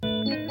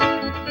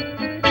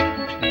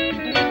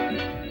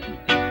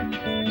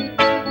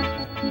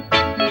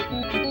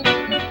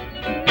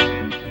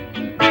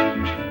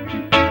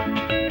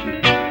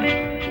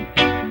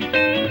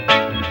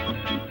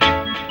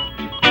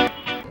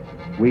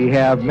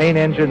have main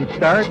engine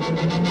start.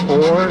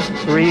 4,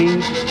 3,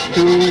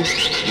 2,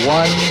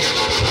 1,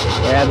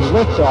 and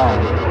liftoff.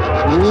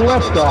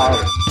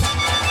 Liftoff.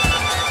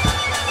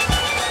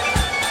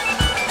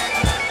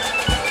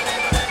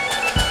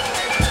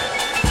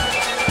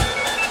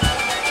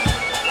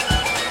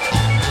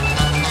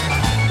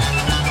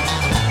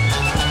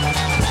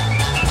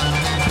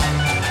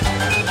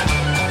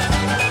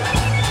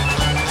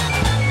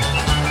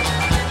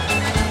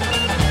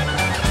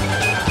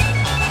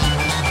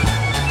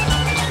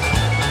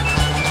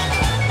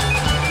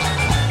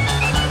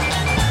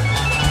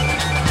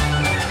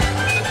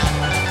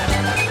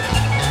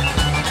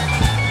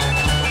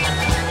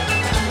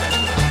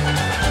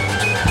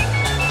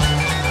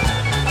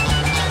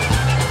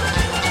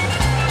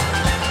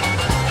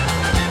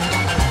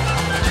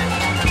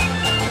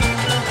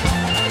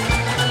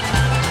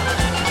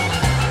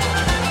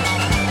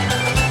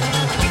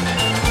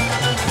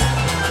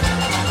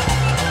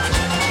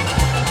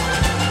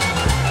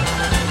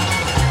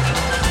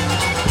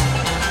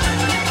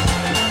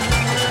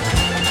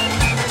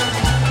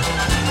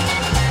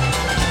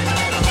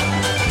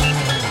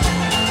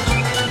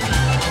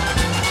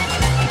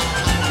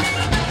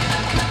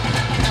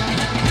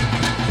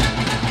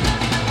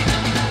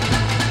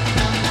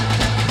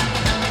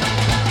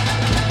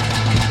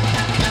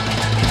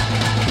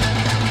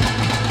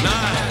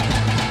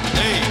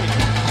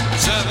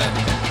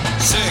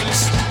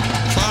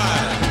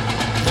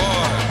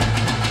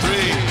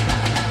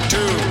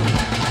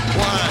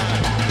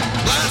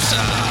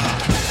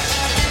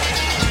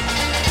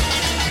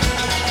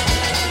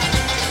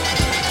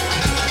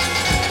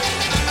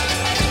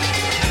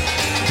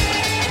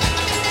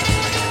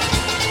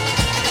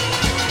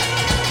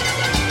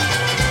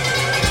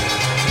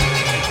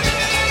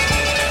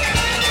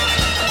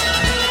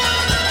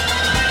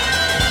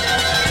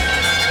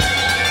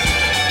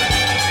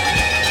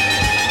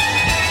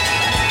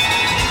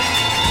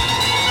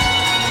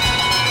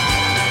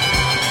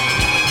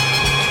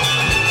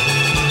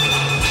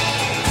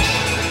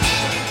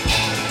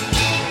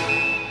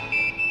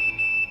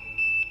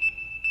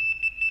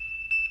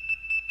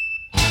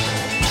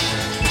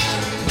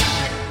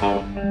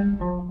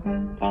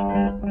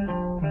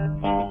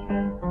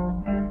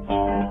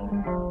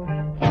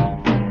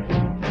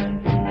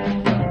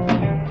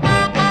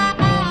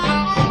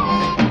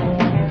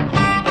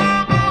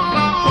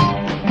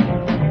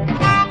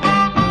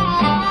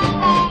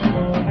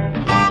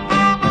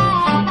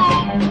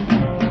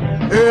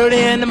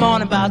 Early in the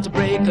morning, about to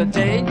break a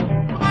day.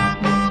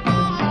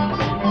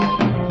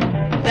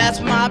 That's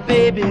when my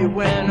baby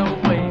went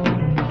away.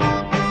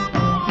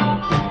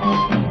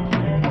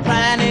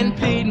 Crying and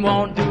pleading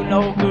won't do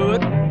no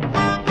good.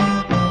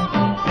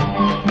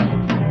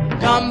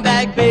 Come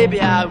back,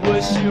 baby, I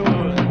wish you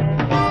would.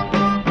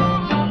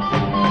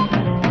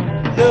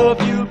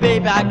 Love you,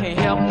 baby, I can't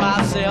help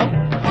myself.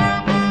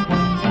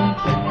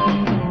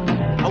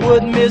 I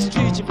wouldn't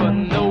mistreat you for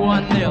no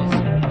one else.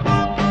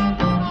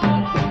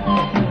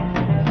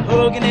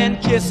 Hugging and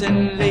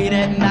kissing late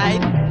at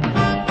night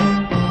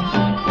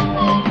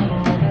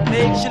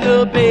makes your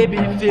little baby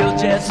feel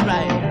just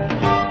right.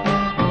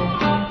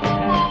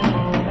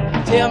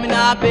 Tell me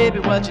now, baby,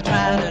 what you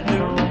trying to do?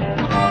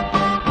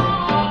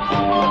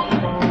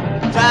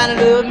 Trying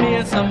to love me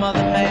and some other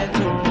man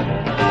too.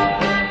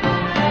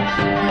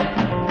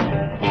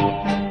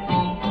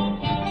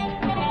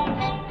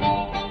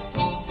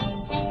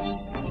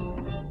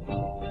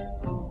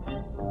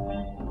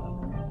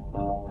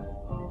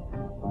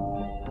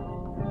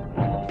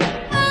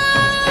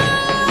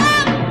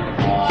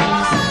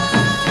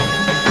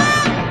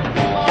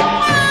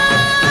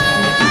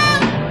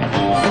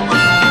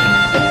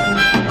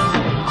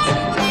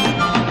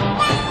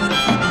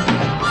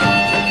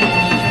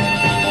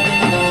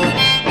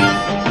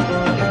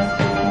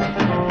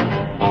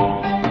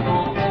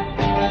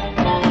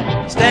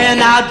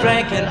 Out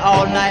drinking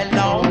all night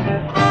long,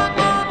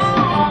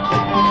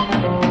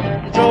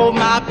 drove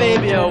my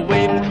baby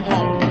away from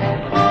home.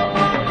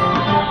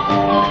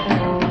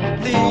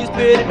 Please,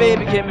 pretty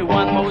baby, give me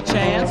one more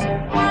chance.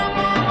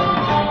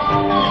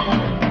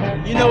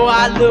 You know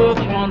I love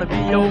and wanna be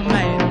your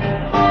man.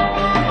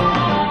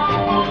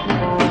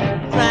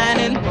 Crying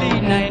and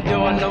pleading ain't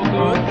doing no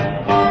good.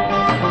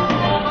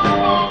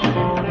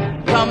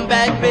 Come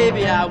back,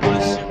 baby, I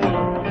wish you would.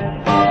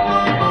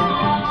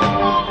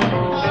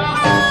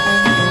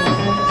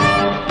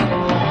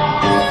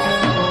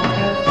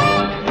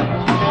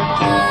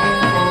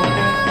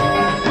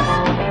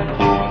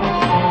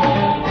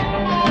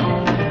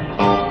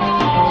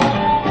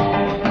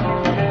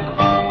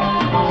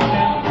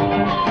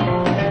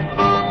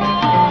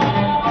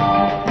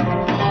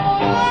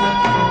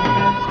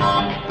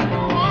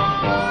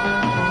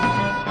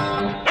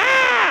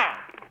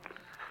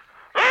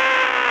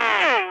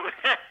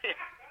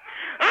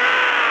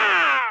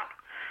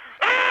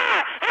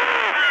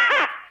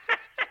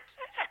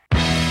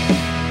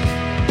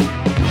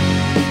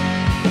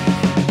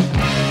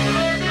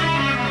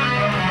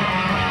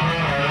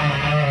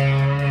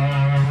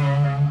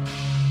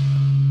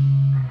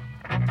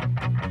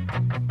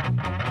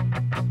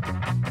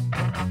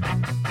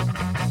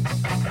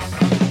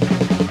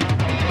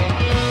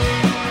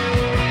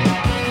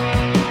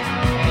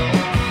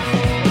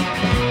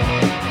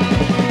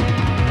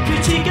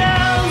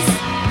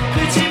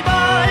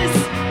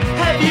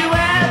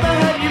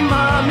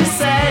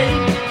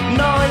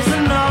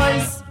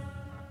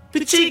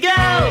 Pretty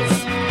girls,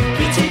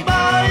 pretty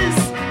boys,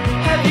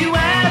 have you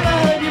ever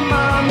heard your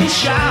mommy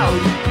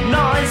shout?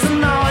 Noise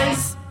and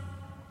noise,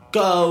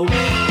 go.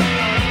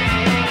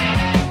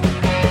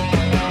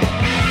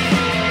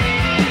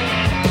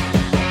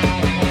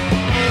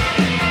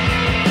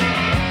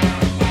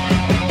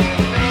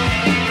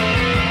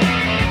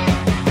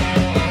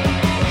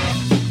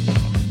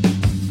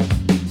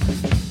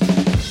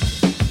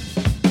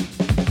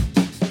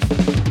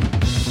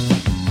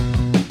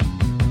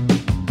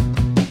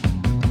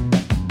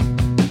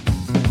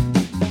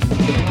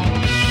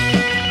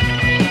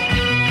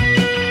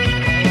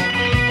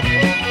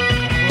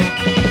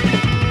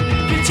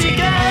 Pretty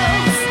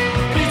girls,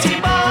 pretty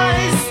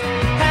boys,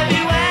 have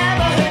you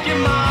ever heard your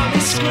mommy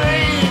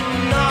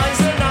scream?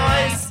 Noise and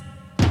noise!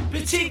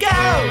 Pretty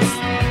girls,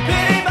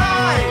 pretty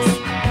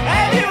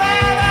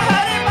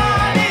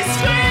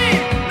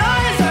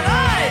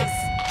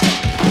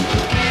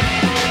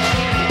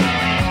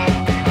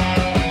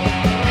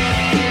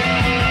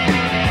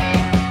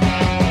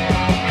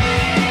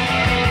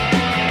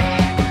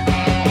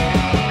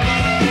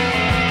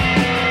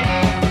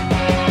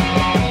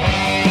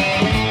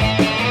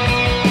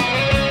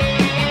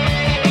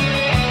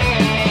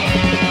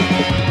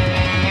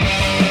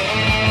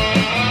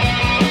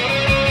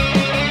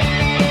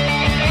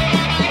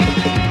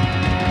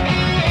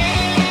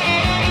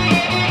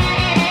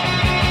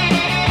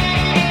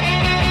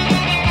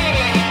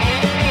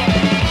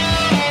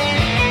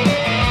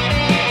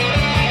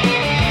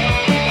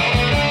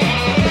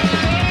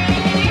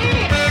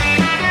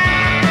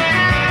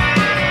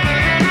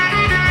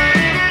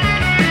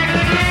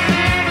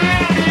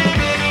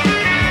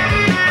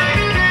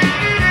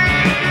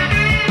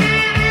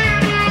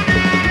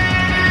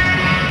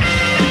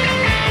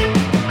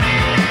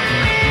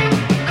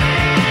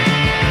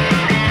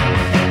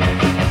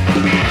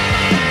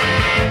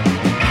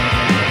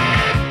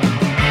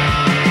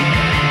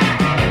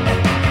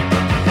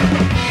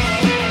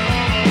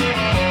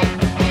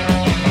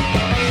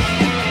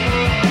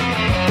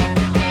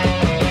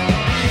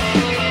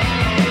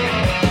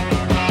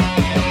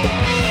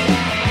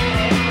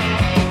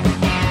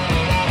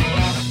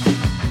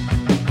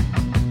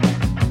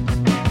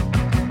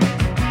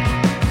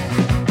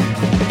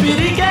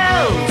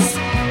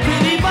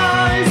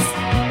boys,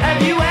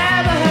 have you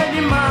ever heard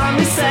your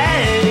mommy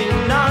say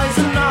noise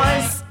and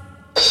noise?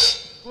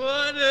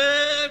 What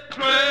a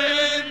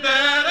train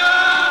that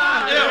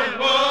I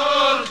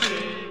ever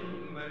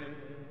seen, man.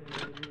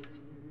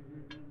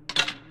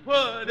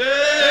 What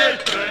a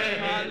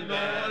train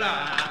that I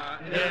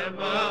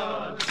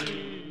ever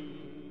seen.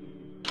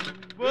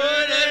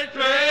 What a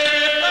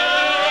train I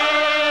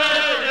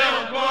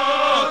ever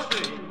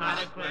seen.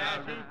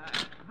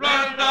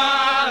 Run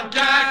down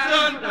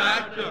Jackson,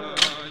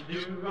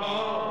 New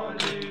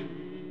Orleans,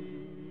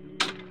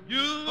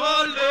 New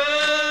Orleans,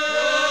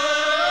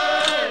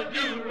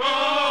 New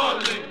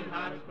Orleans,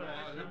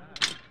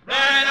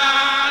 right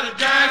out of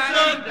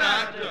Jackson,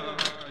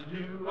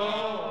 New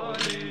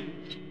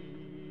Orleans.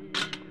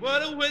 What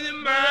a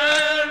winning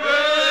man,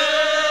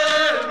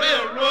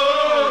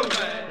 railroad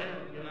man.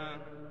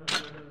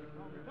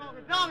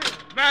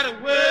 Matter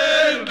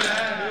where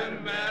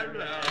man,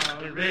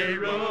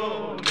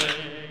 railroad man.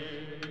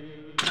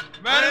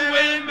 Man,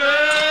 wait, man,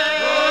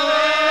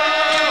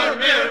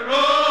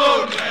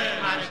 railroad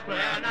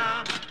man.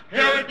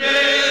 Every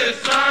day,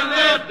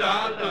 Sunday,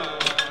 dollar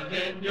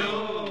in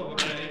your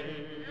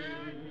hand,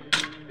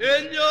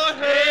 in your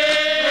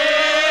hand,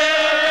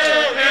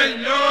 in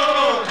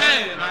your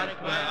hand.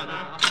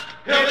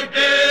 Every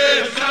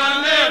day,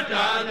 Sunday,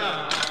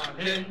 dollar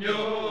in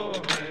your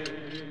hand.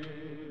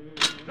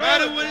 Try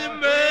to win your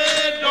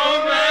man,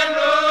 don't man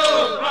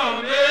know from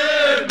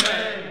it,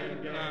 man.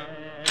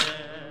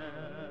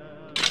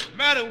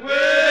 Matter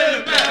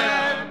where,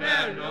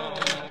 man, no,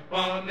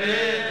 from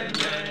it,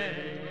 man.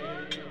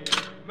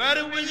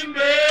 Matter when you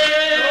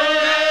made,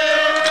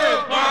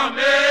 from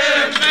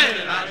it, man.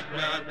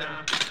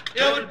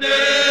 Every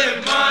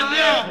day,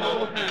 money,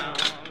 whole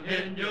house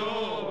in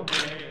your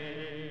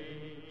hand,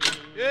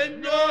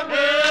 in your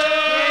hand,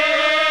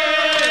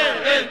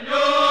 in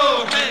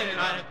your hand.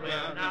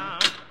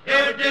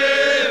 Every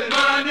day,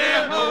 money,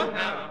 whole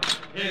house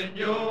in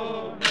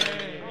your hand.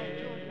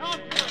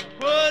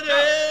 Put a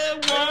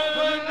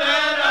woman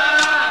that I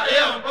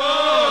ever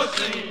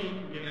seen.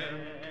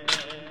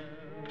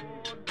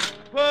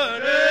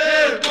 Put a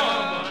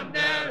woman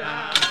that I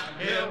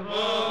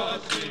ever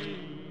seen.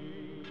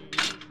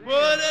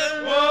 Put a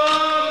woman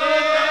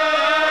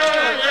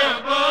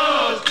ever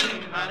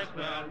seen.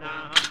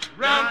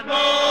 Round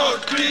Port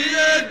Street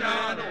and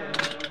down in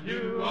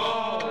New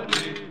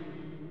Orleans.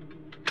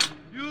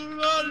 New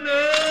Orleans,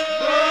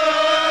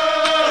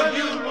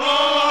 New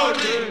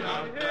Orleans.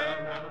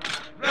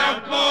 Round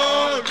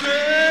Port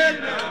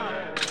Street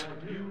and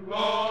New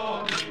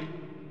Orleans.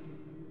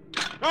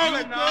 Oh,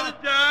 we're gonna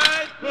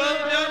die, put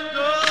your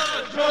door,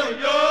 show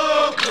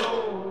your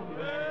clothes.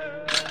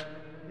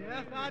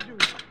 Yes, I do.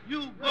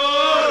 You go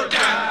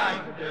die,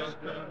 just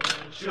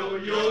show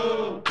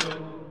your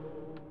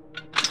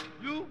clothes.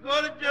 You go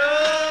to jail.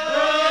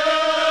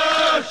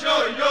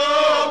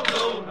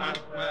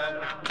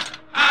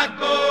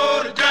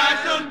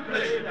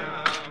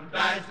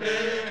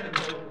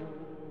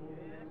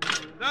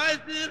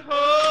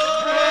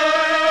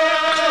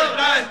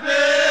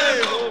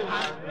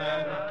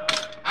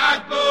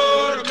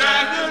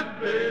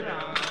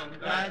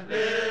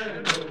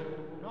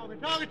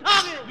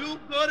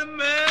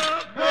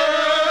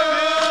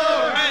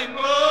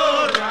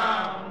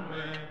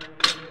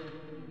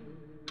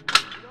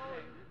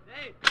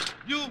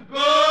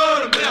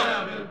 go to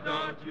Memphis,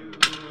 don't you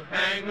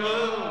hang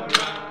around.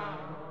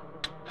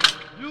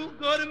 You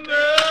go to Memphis,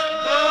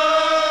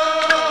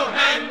 oh,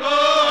 hang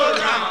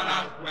around.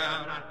 I swear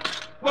not.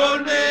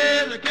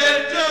 Police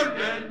get you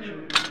when you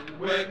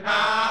wake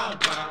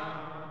housebound.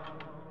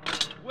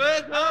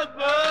 Wake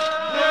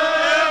housebound.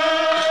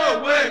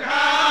 Oh, wake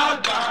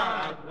housebound.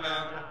 I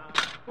swear not.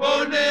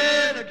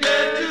 Police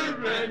get you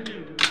when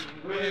you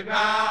wake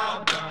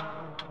housebound.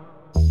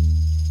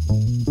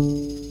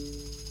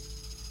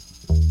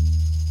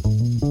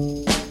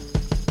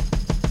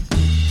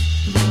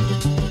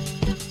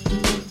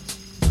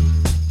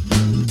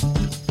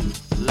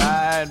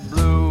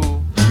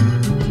 Blue,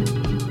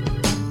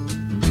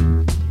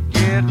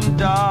 getting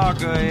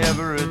darker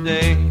every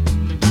day.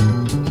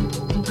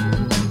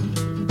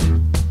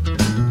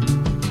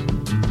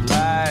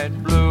 Light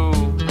blue,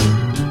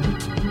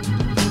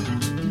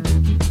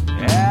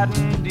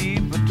 adding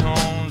deeper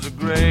tones of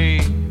gray.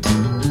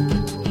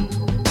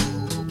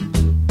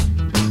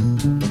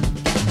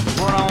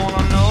 What I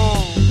wanna know,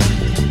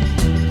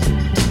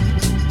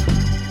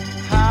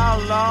 how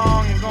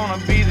long you gonna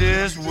be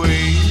this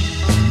way?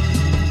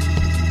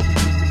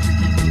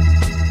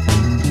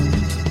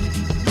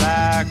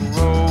 Black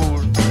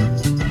road,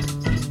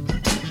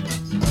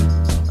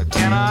 I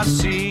cannot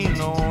see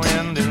no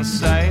end in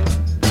sight.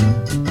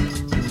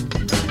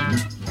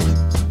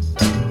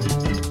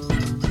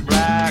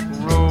 Black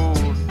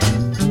road,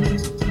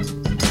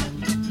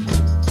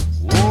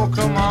 oh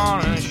come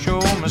on and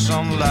show me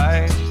some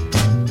light.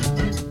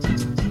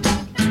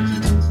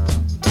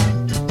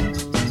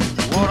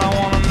 What I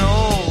wanna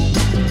know,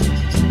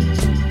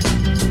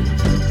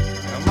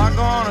 am I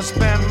gonna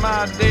spend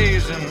my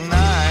days and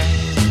nights?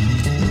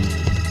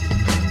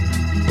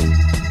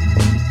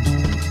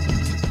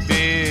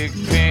 Big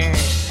pink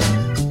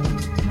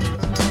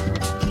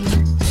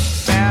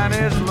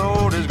Fanny's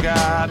load has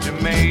got you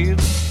made.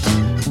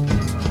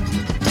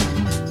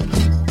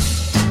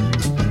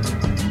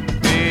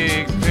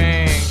 Big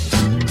pink,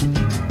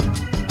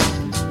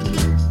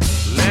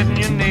 letting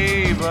your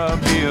neighbor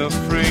be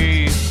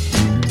afraid.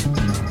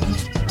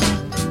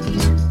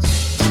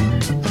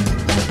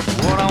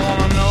 What I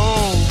wanna know,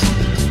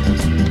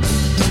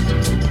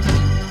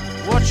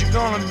 what you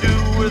gonna do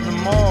with the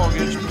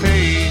mortgage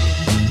paid?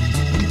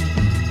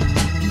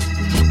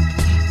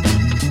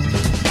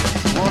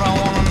 What I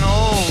wanna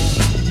know,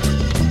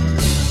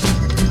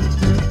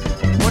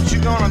 what you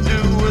gonna do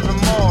with the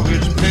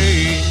mortgage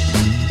paid?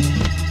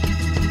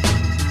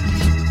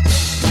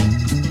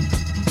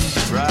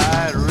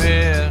 Bright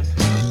red,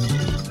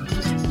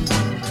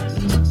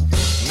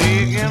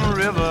 making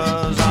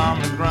rivers on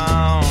the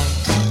ground.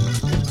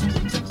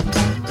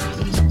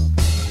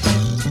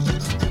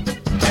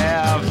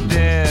 Half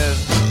dead,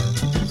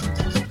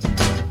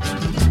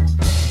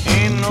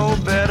 ain't no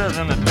better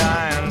than a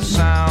dying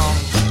sound.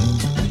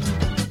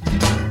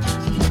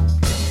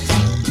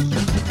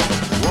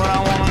 What I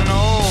wanna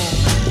know,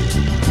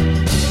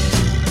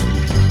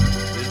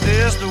 is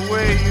this the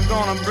way you're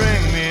gonna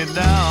bring me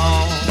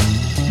down?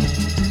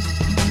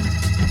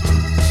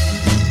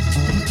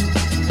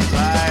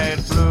 Light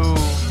blue,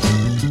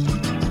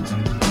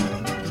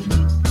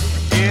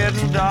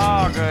 getting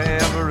darker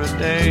every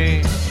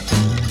day.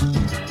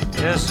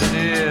 Yes it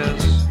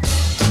is.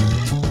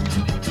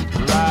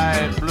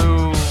 Light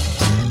blue,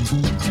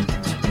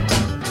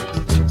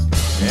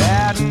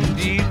 adding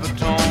deeper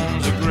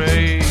tones of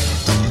gray.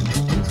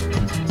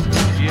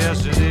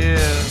 Yes it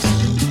is.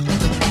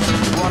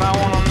 What I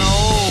wanna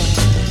know,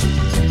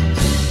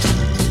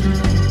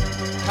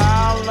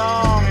 how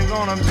long you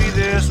gonna be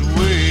this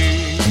way?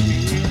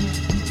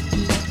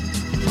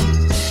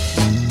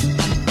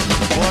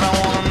 What I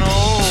wanna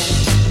know,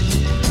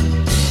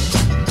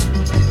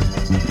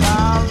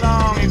 how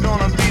long you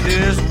gonna be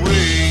this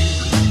way?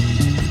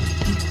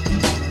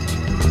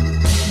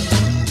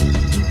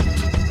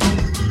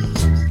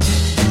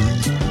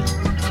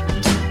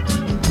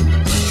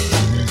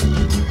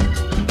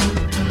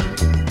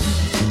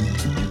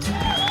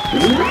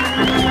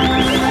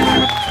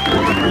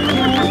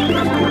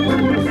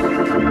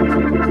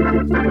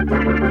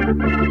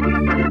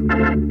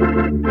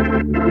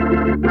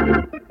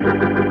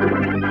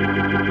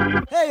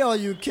 Hey, all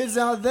you kids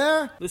out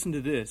there! Listen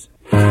to this.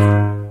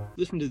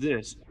 Listen to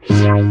this.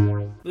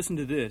 Listen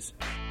to this.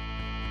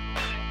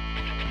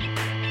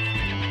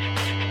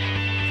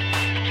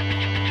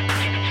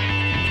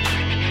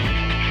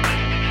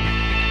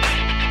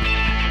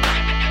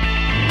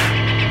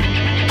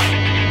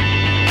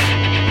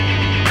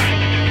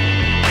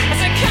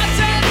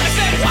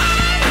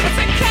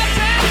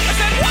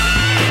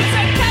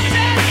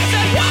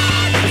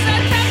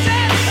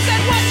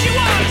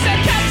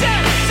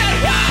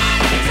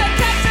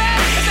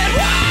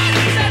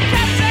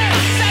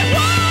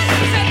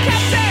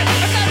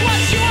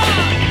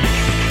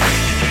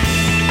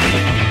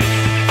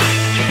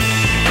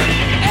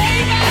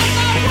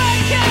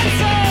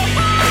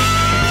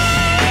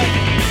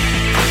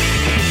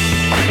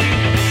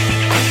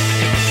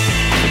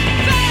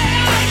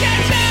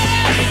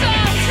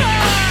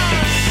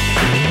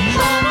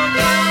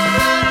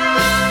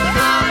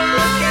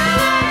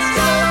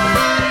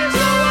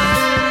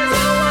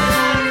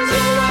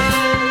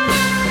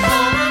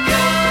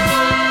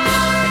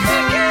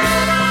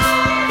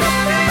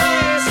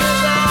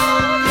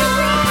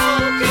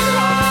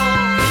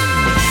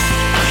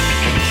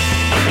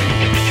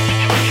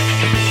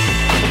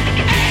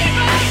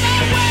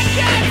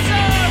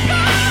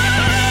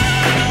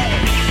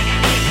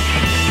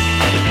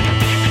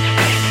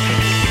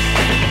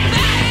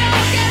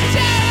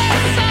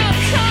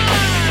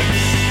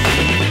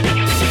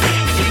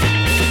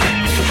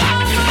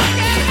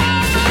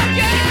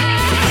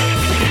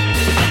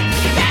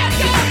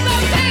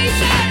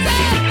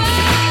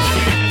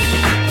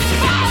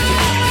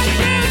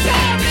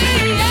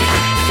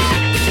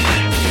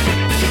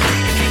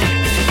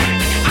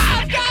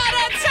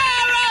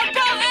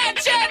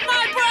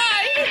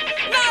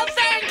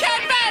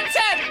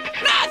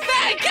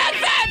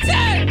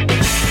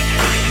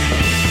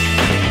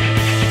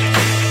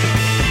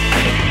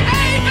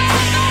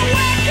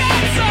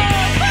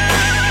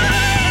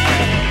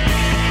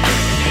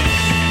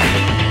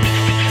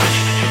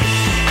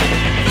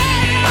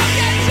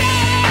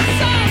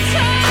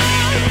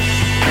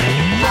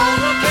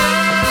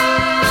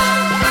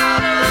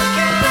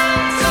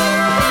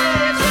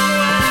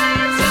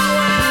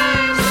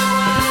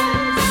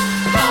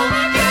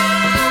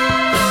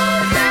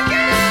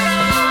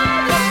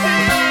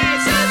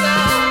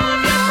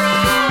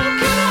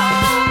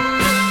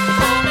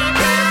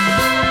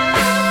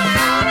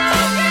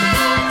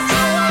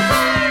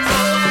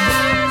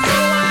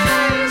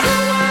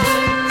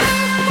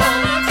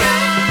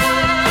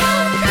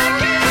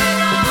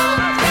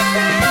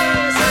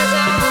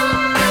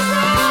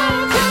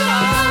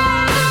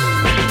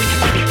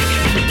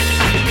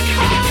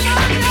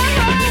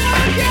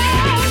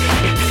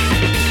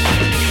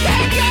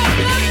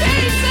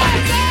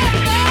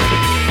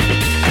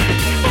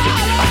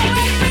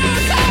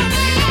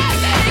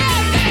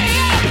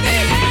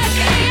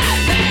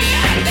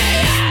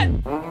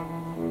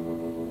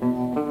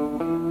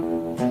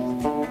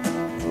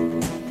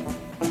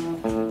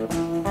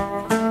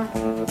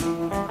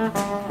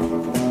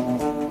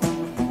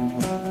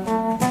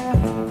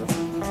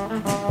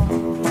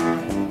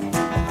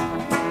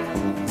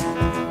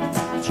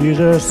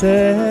 Jesus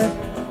said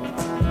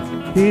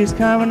he's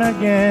coming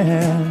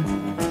again.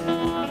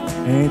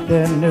 Ain't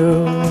that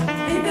new?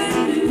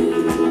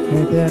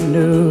 Ain't that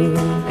new?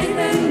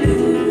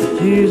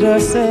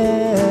 Jesus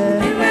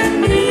said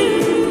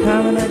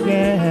coming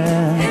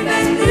again.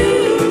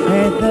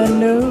 Ain't that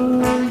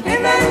new?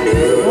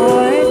 Oh,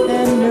 ain't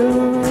that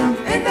new?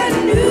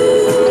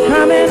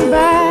 Coming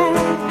back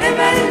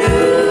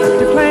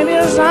to claim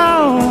his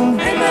own.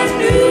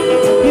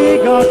 He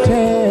gon'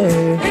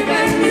 take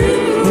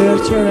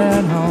his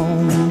children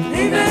home.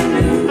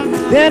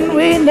 Then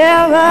we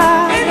never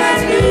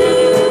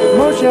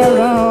much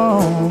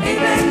alone.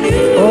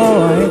 Oh,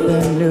 ain't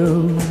that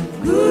new?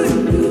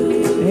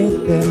 Ain't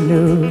that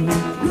new?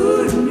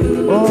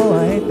 Oh,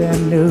 ain't that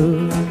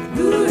new?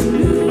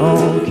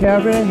 On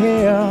Calvary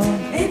Hill,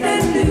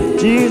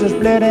 Jesus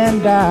bled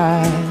and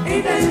died.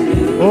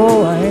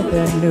 Oh, ain't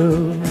that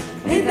new?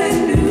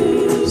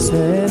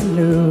 Said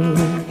new.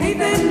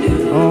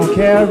 On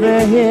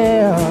Calvary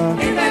Hill,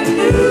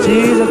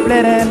 Jesus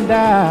bled and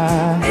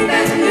died.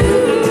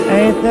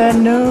 Ain't that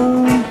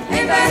new?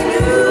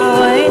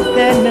 Oh, ain't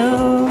that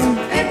new?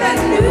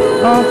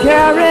 On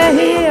Calvary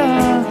Hill,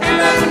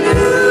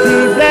 he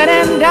bled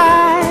and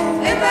died.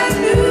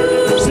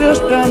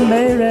 Sister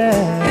Mary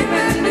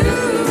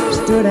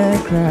stood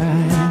and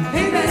cried.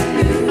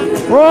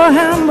 Oh,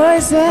 have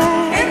mercy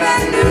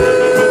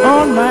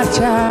on my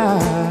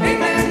child.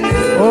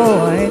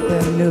 Oh, ain't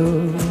that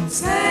new?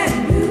 Said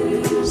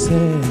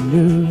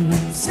new.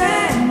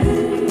 Said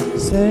new.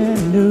 Said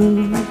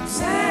new.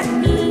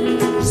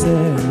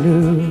 Said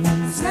new.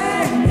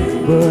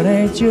 But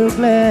ain't you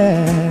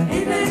glad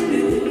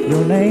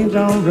your name's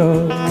on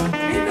roll?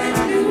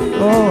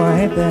 Oh,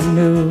 ain't that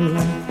new?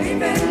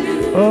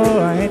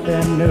 Oh, ain't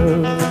that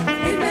new?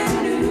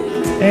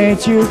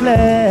 Ain't you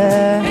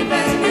glad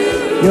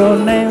your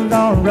name's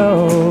on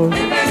roll?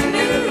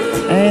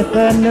 Ain't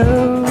that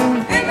new?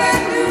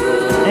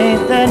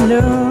 Ain't that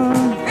new?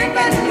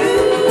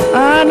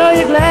 I know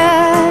you're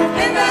glad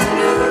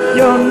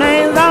your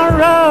name's on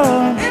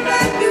roll.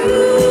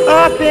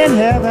 Up in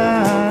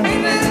heaven,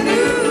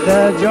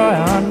 the joy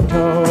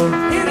untold,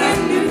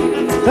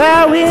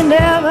 that we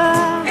never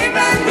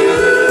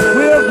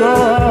will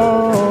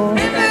grow.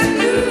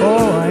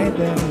 Oh, ain't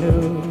that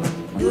new?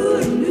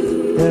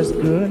 That's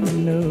good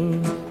news.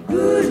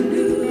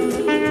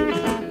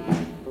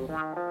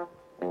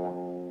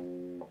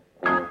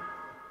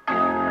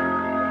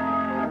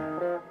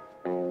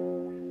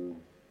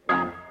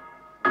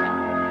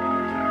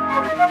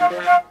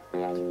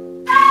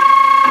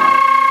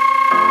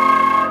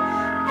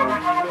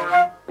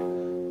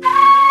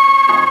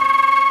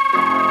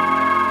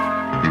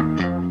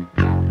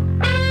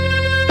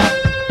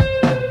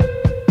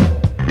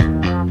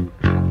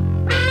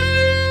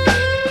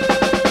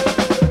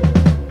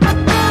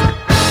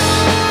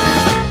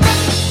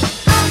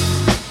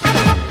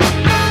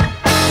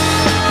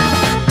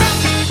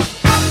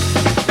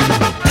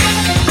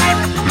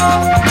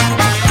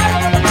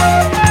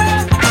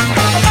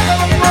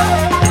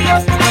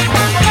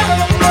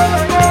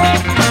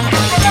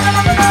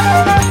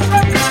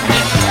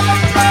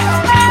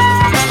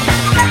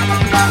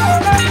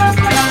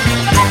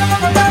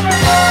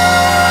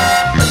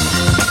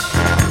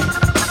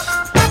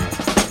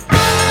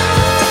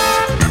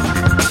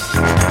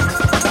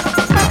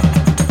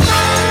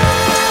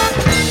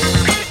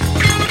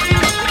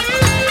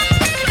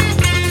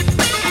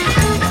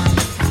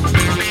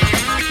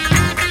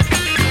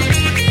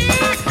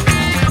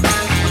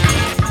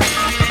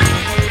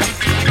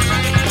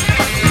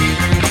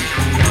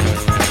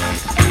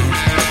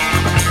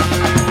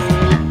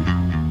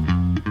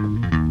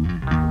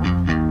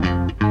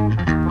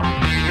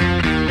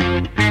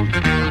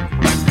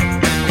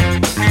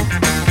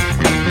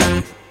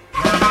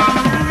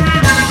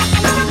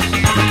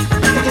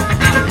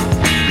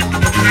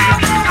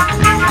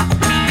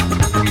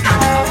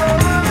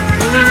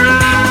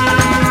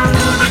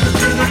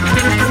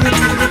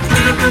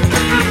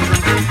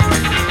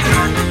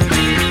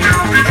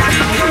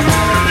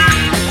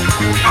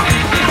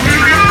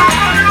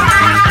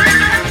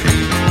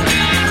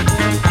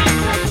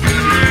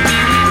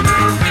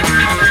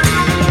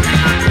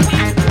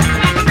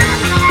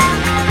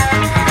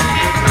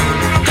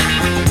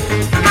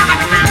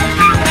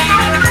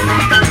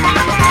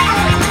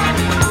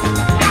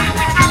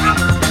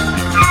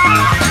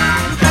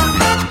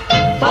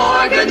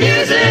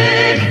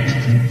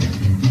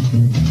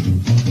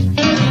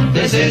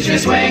 This is your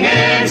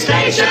swinging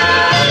station.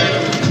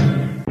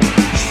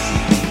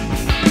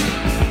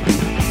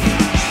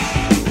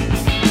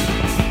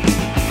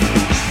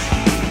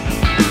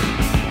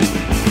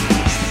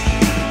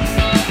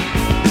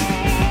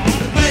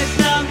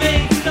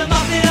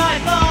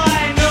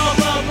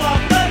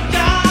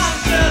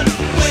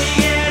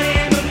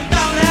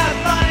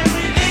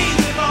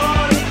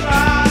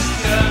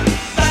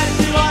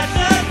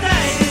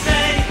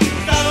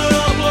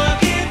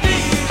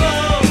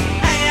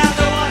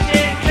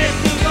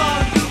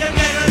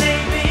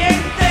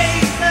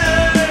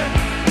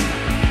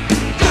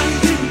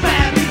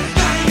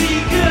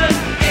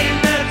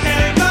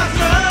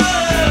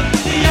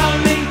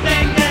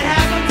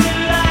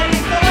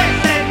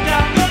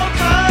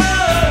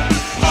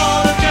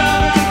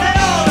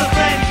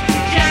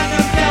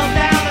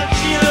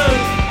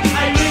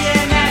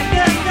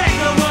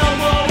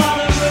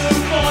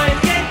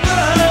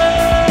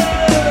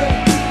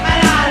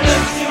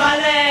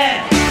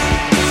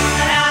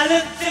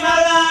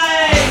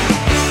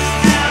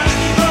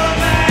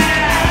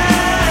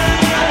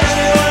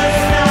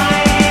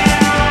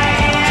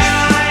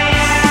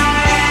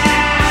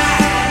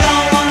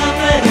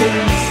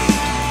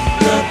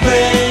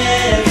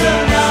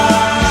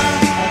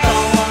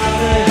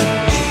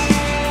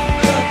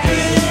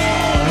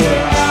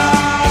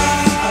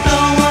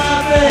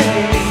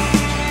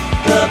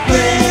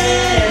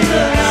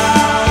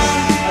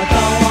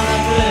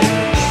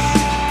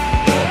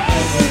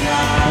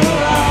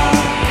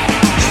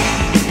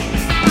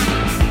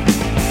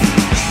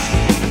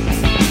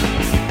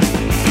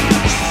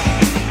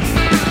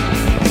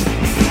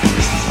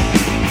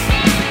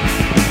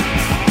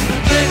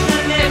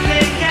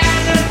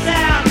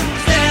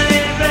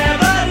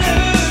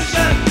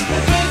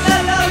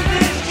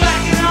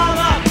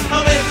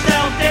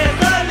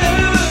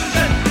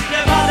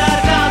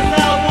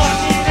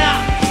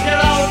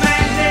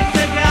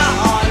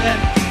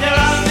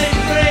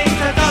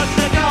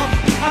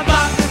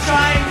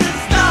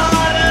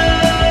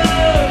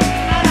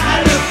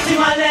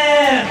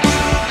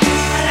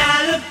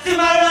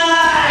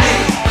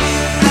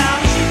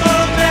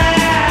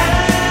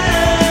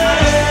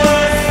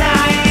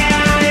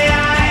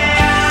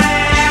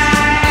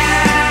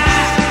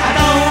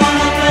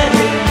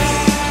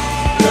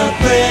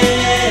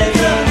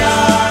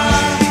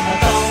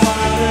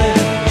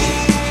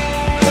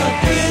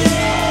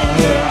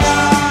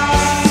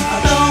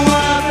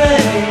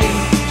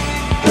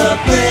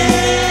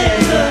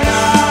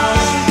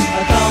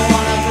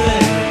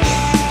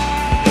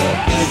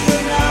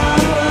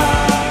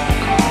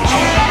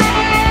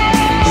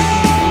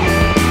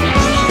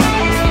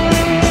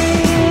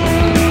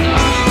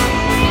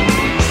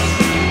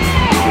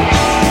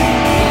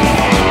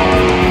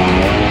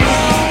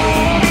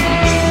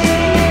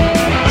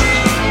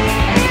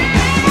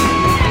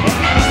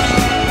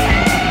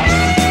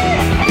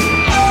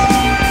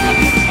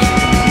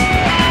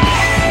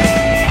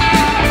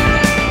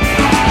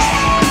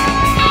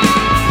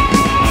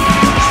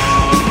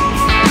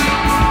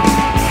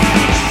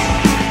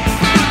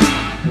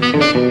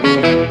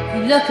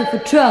 For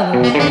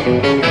trouble,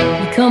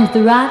 you come to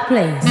the right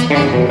place.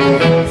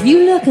 If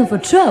you looking for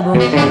trouble,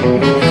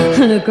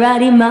 look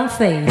right in my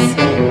face.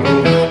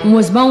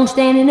 Was born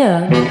standing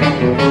up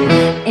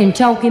and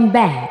talking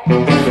back.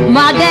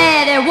 My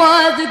daddy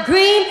was a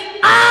green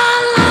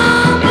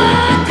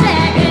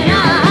lumberjack, and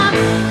I'm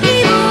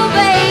evil,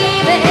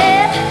 baby.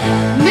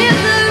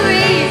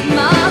 Misery's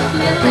my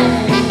little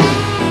name.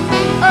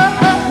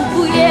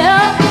 Oh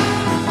yeah.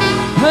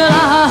 Well,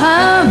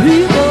 I'm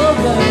evil,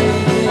 baby.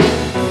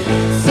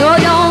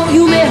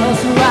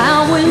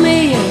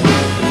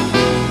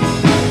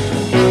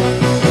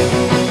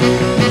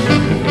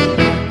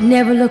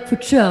 Never look for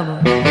trouble,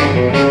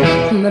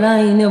 but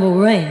I ain't never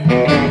ran.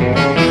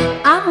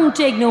 I don't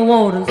take no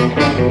orders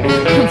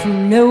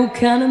from no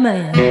kind of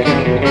man.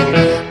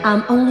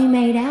 I'm only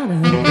made out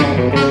of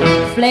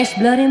flesh,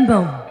 blood, and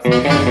bones.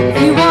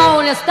 If you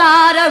wanna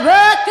start a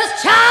ruckus,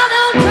 child,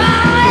 don't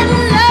try it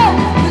low,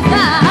 'cause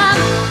I'm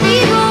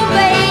evil,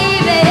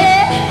 baby.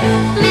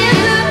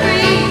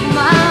 Misery's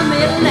my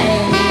middle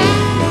name.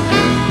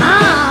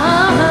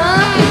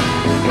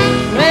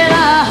 Well,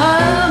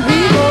 I'm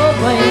evil,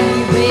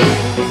 baby.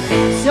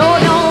 So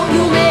don't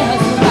you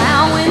mess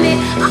around with me.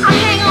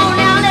 Hang on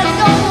now, let's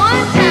go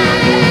one time.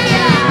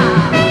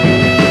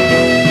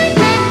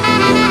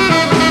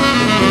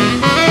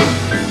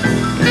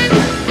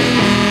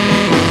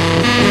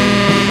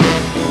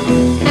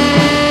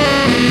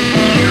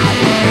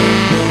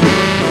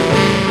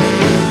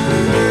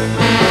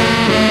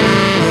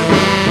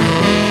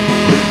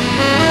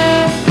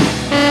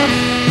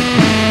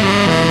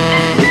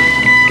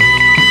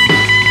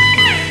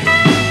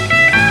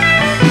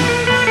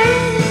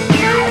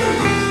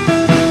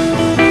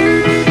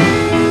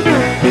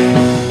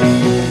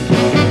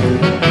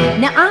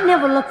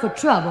 For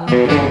trouble,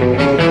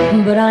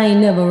 but I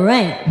ain't never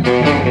ran.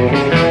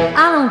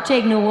 I don't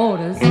take no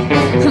orders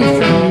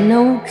from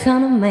no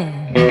kind of man.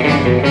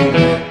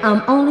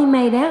 I'm only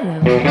made out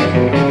of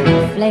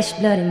flesh,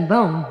 blood, and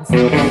bones.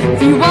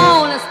 If you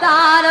wanna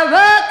start a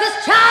ruckus,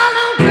 child,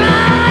 don't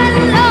cry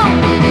alone.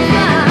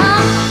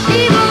 I'm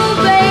evil,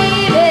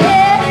 baby.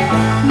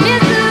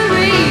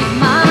 Misery's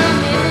my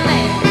middle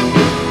name.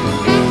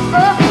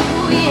 Oh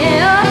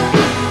yeah.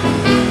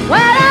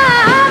 Well,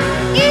 I'm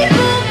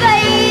evil,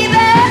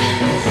 baby.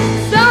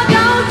 So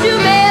don't you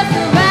mess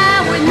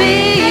around with me.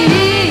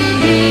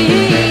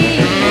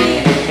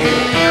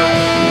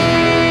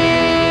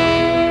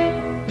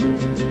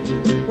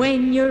 When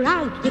you're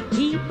out with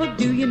people,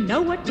 do you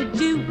know what to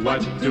do?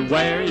 What to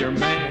wear, your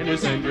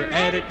manners and your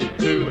etiquette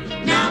too.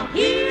 Now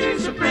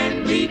here's a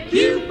friendly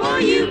cue for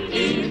you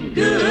in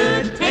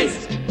good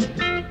taste.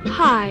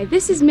 Hi,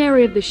 this is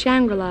Mary of the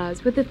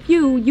Shangri-Las with a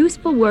few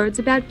useful words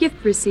about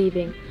gift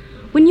receiving.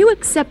 When you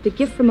accept a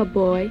gift from a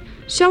boy,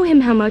 show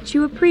him how much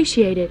you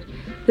appreciate it.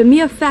 The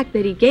mere fact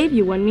that he gave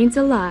you one means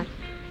a lot.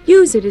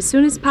 Use it as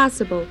soon as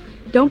possible.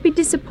 Don't be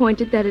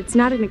disappointed that it's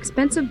not an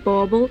expensive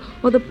bauble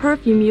or the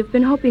perfume you've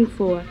been hoping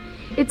for.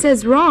 It's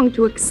as wrong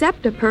to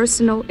accept a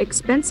personal,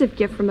 expensive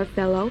gift from a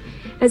fellow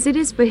as it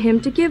is for him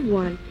to give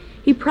one.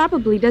 He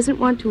probably doesn't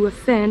want to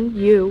offend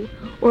you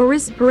or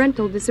risk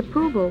parental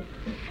disapproval.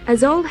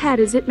 As old hat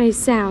as it may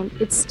sound,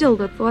 it's still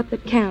the thought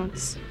that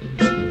counts.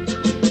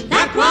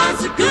 That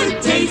was a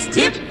good taste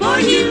tip for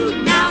you.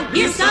 Now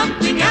here's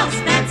something else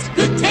that's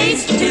good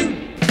taste too.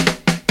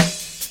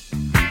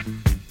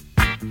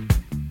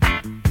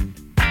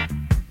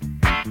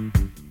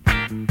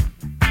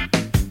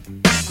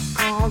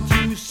 Called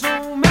you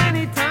so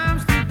many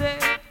times today,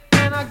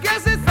 and I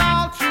guess it's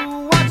all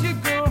true what your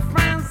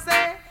girlfriends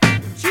say.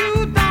 But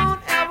you don't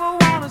ever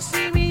wanna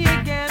see me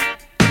again,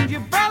 and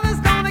your brother's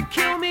gonna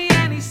kill me,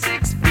 and he's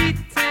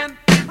 6'10".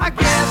 I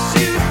guess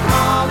you'd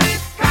call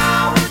it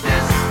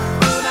cowardice,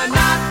 but I'm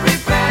not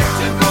prepared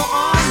to go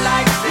on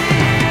like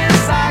this.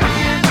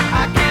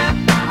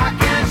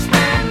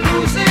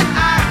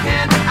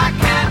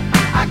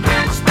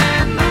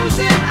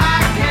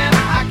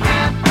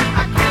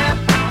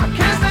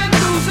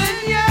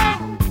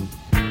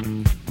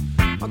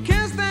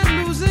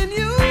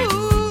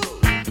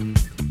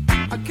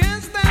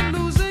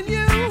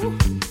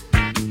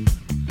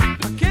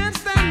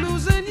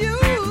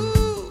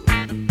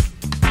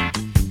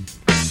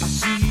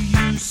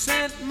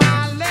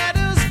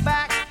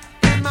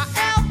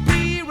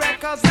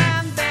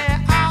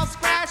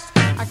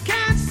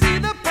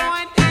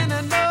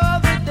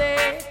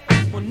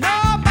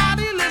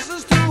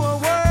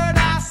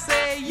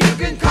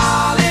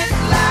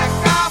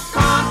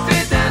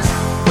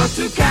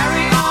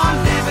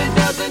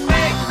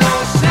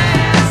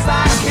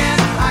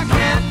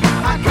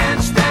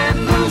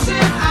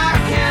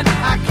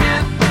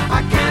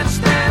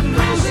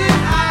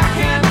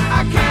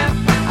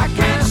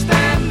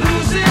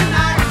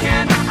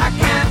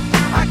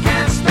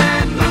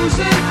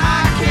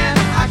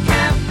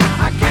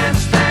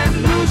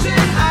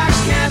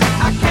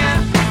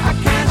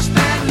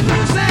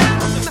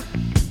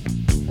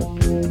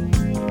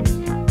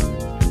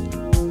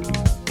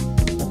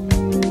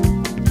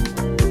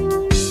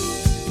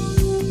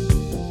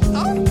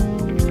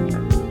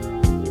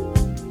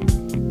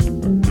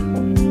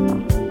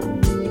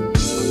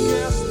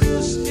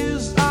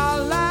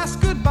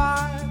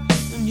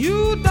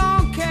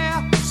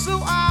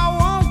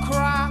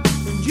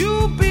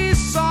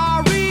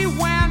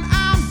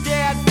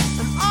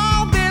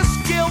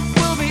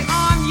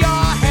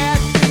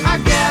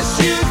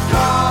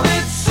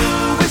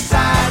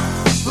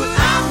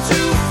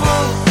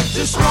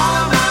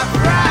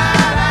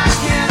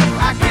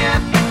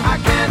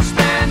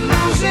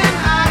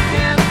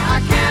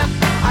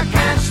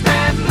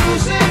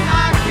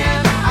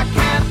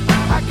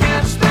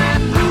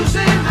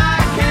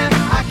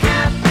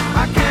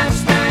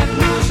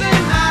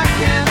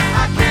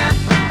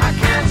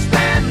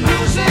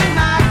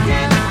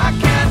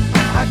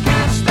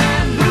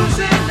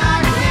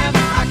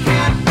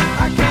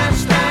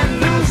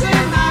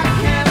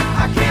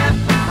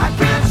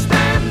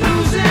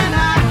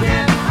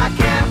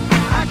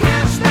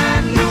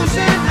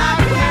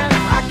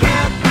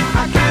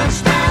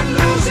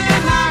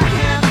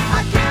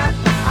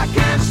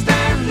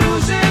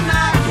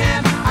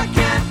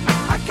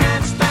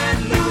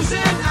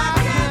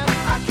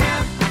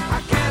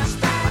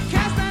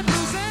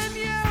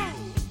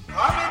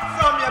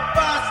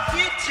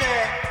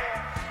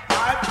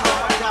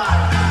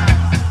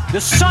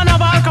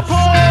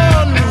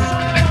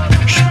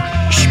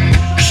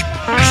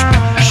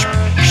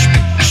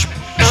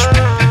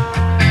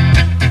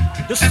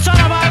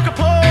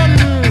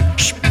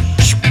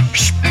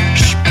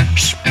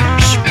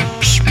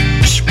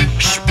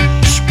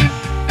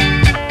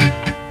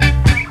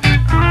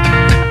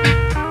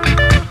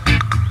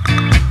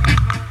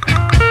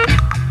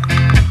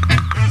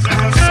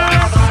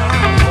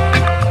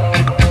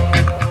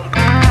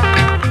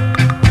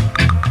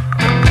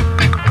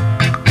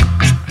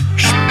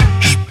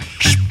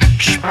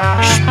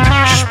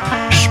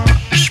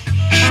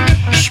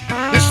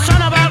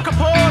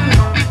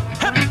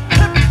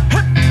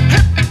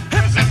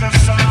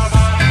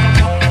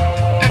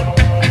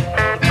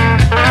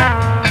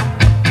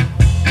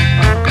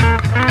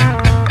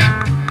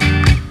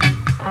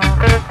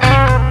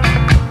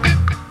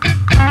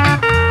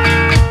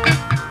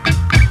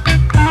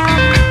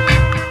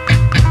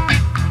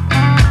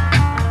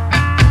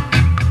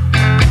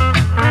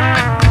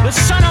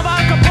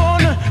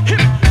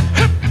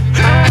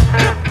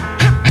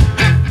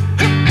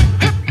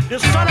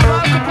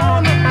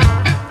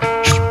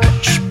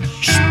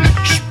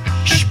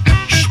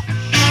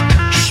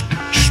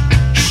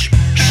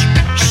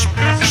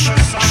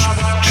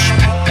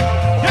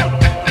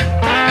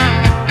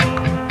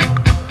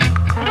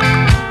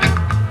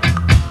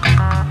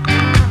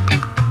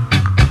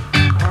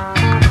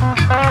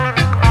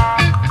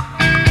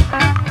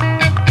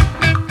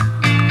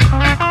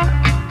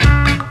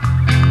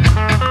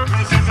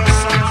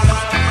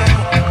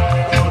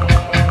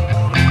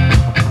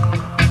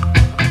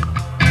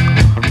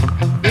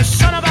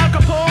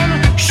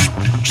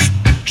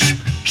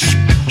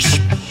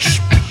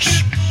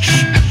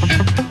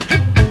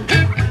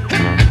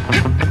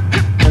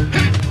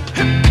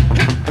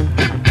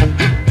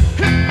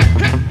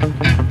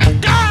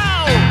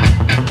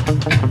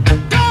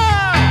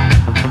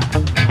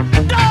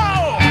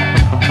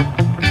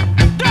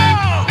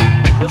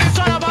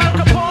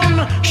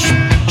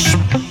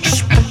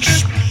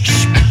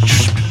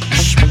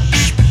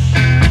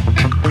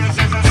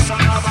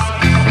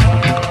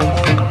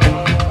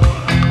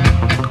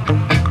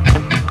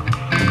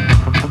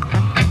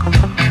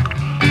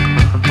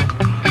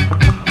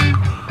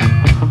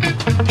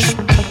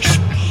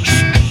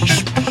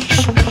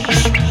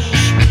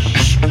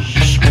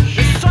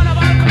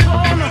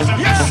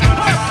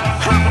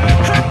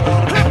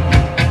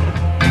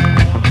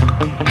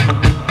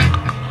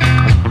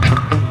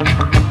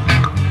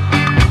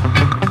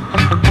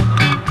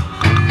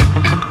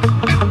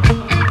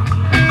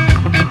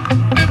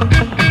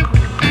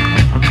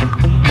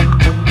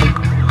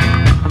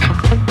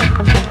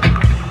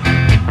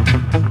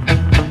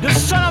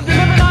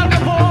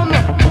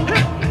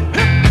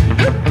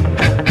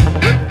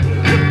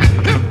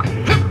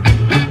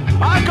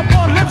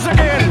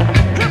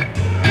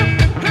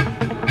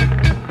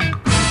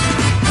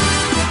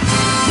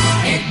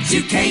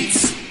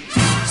 educates,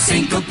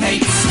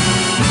 syncopates.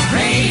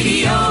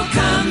 Radio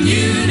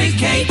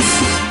communicates.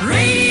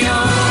 Radio,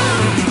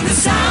 the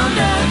sound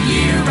of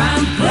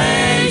year-round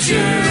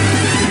pleasure.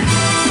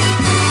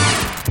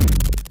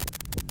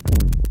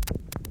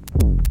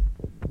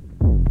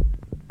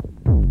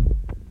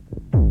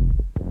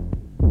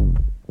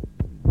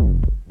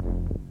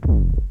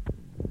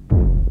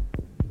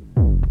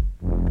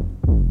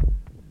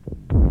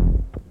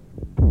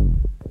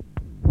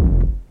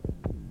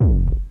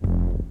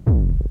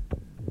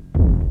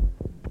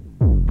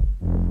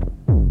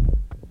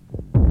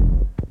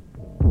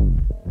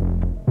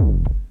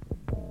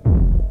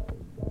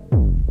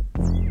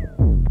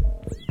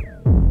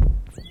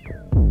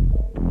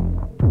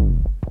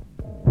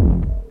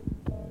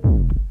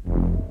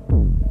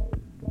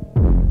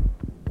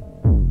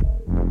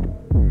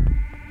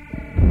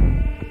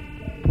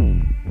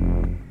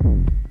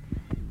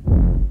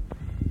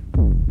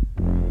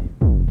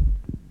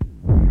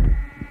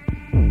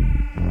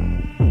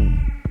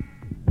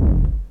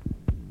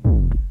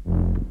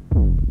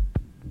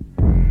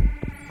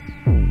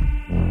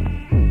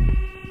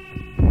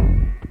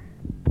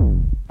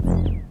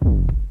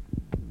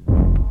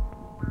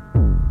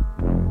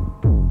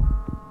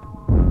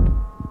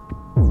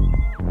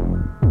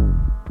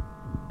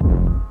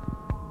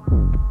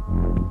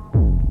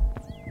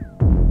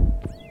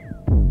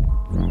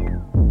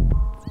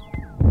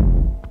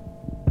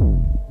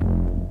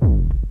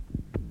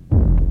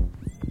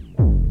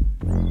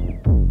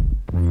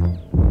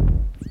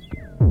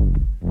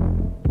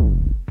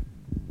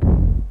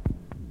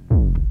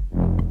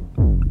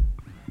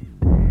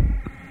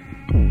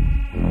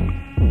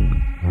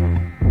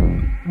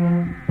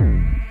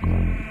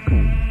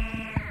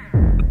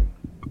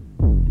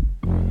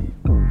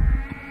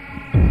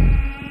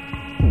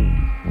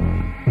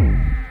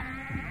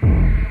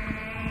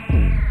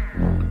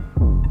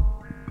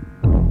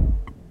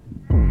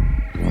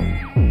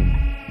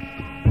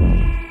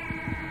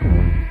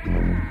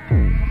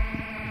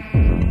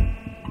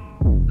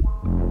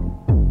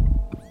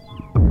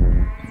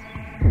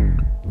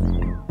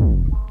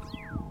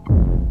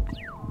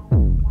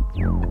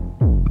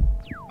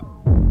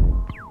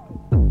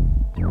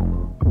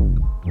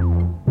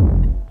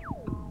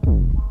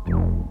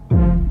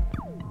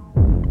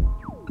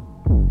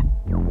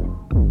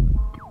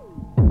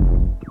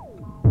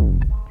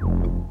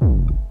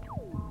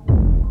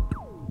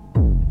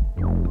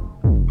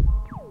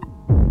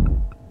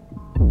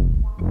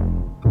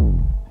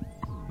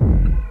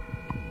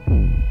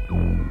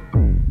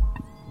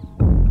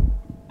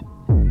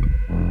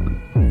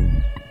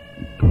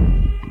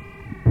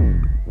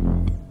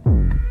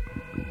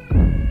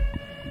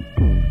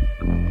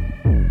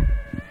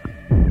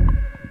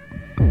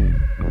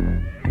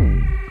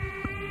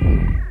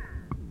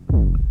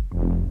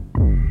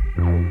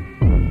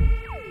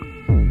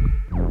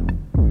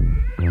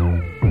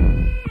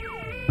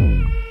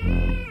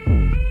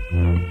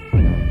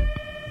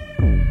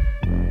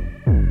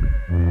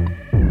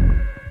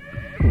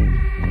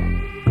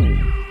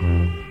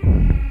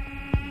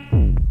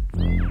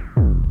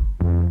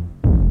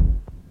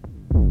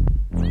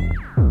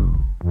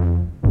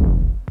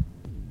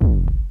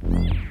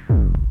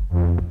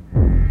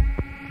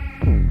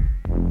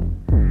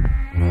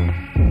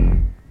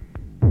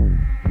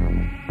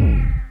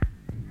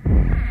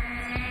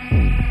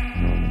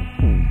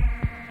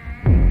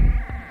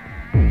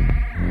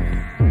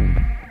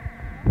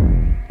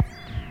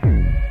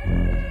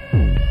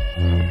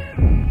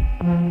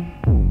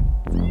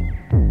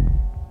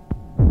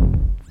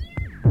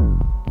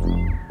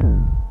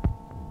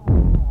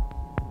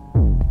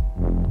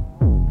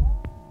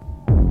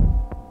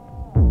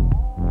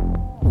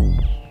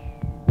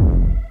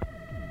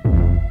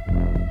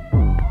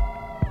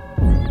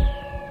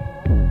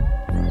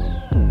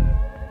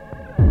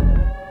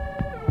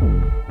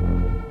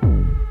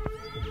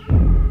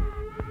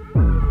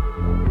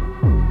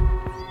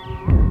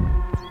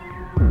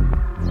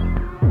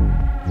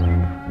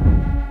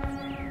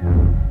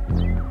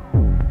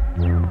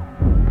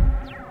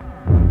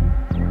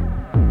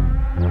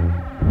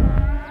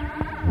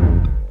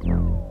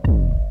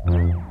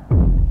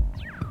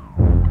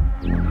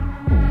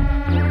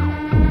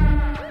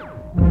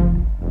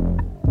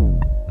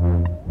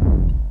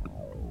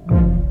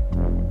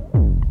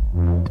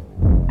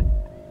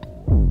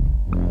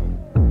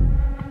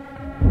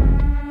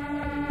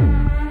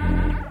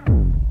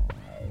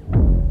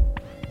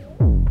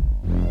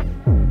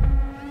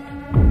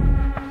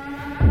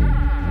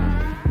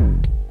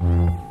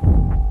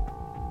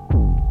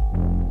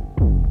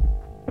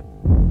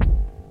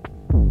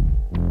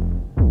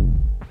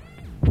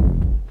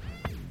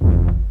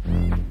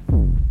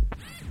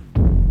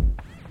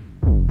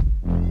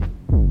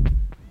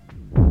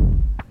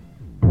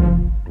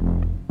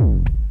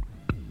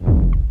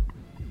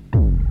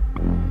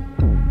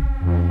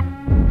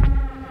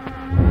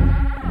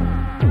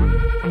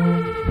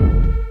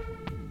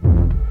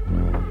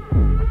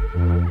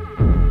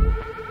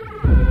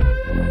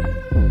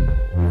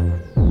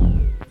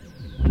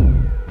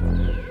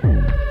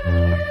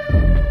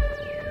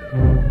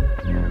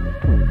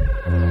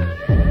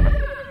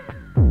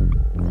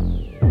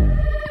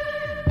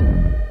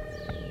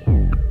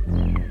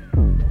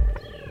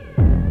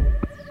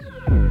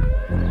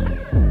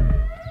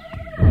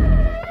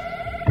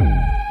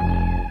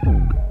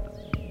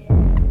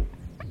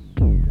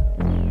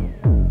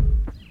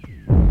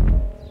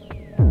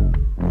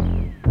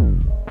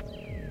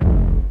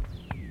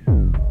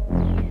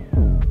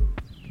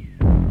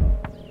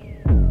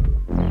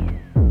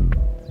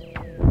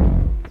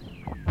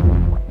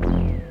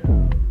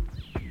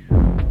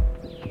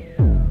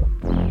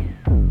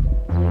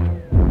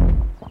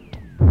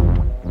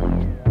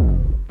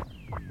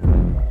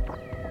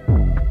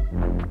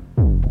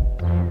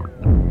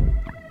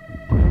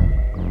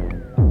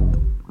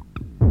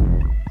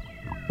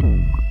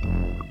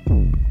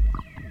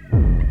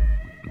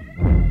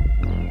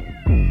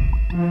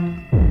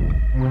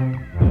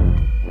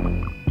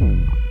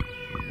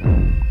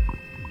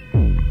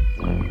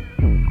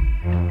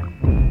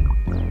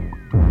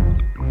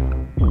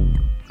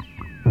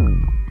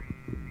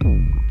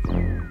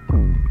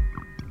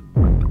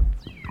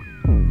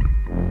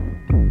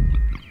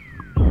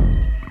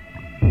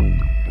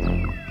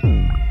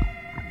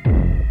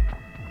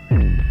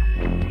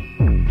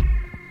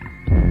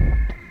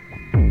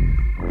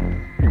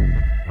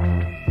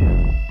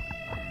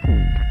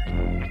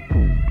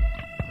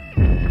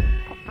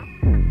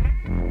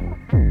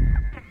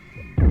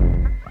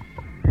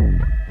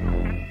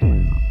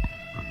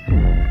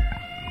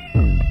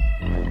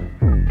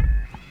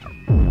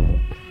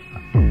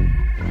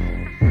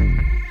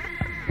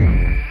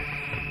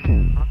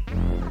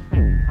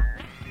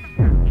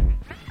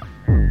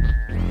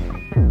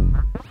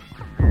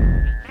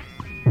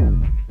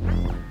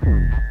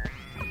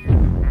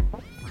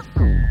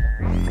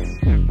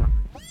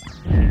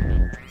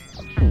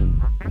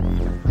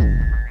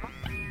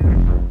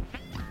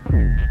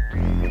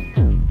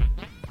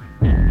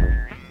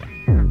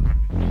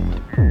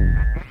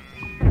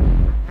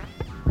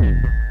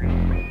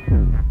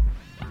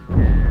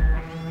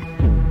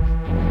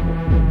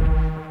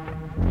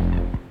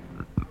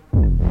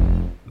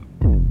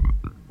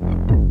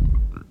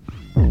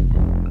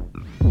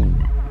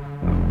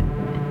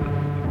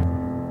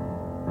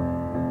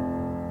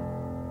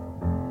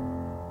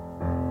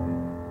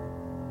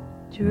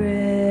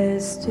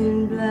 dressed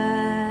in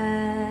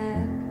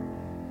black.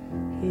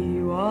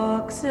 He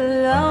walks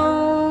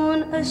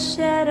alone, a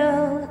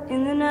shadow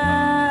in the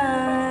night.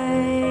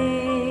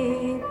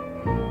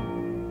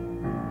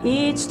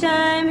 Each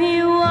time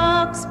he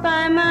walks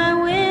by my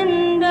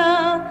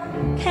window,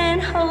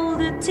 can't hold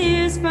the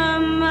tears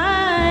from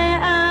my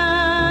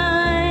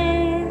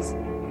eyes.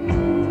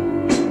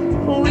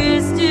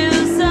 We're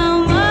still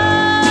so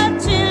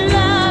much in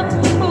love.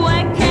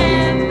 Why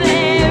can't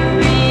they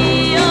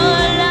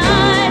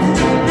realize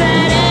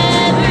that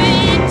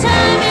every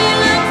time he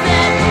looks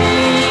at me,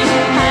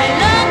 I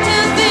long to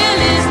feel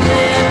his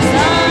lips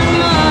on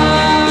mine?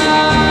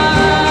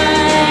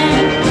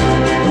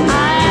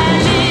 I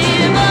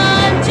live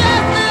on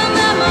just the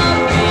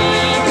memory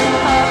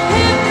of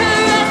him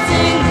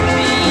caressing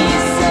me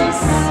so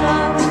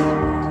soft,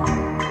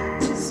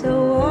 so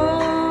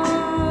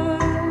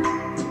warm,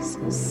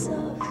 so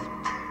soft,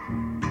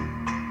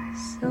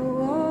 so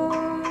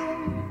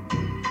warm.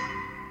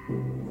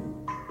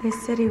 They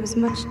said he was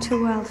much too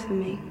wild for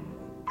me.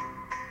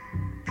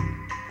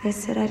 They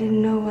said I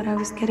didn't know what I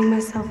was getting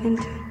myself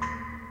into.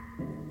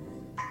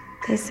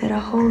 They said a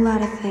whole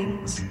lot of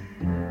things.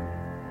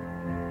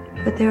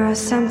 But there are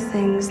some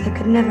things they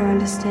could never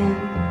understand.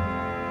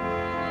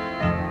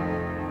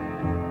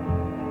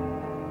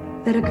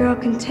 That a girl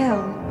can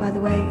tell by the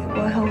way a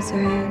boy holds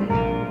her hand.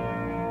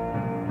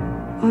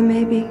 Or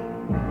maybe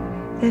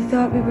they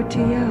thought we were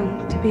too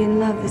young to be in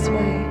love this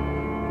way.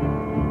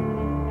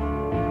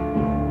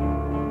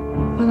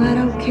 Well, I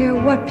don't care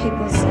what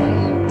people say.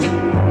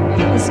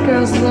 This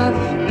girl's love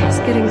is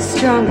getting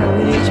stronger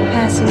with each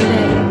passing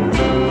day.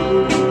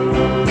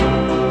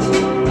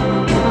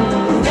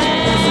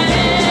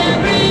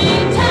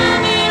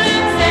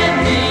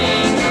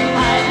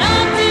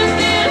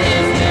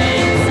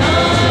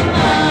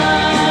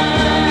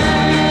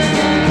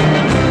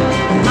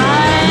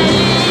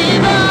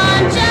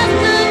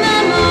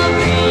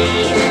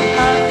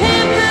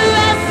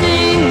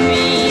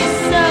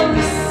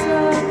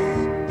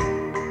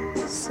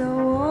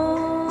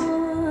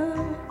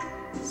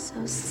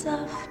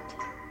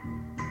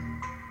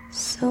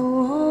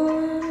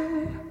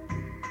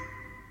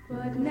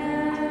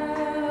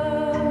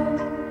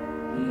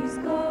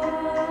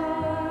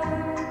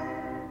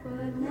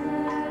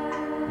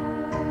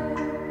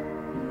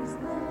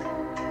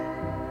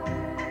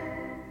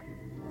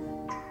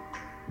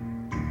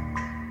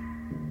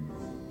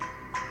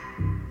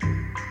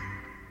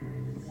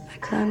 I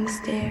climbed the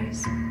stairs.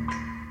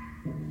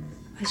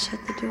 I shut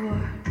the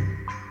door.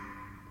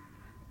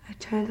 I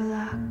turned the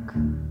lock.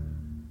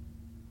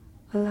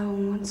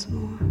 Alone once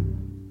more.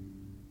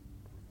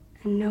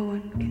 And no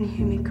one can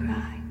hear me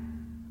cry.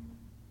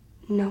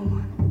 No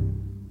one.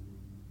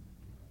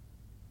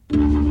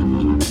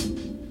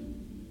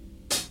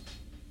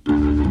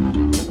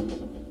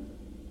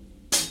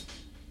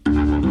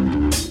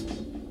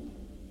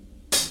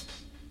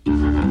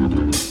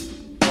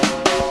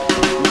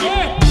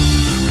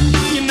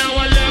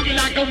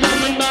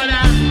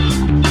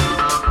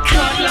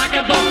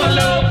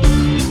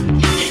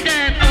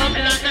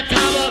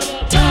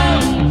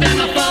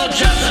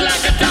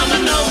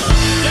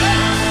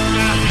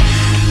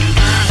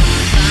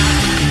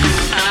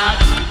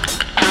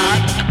 I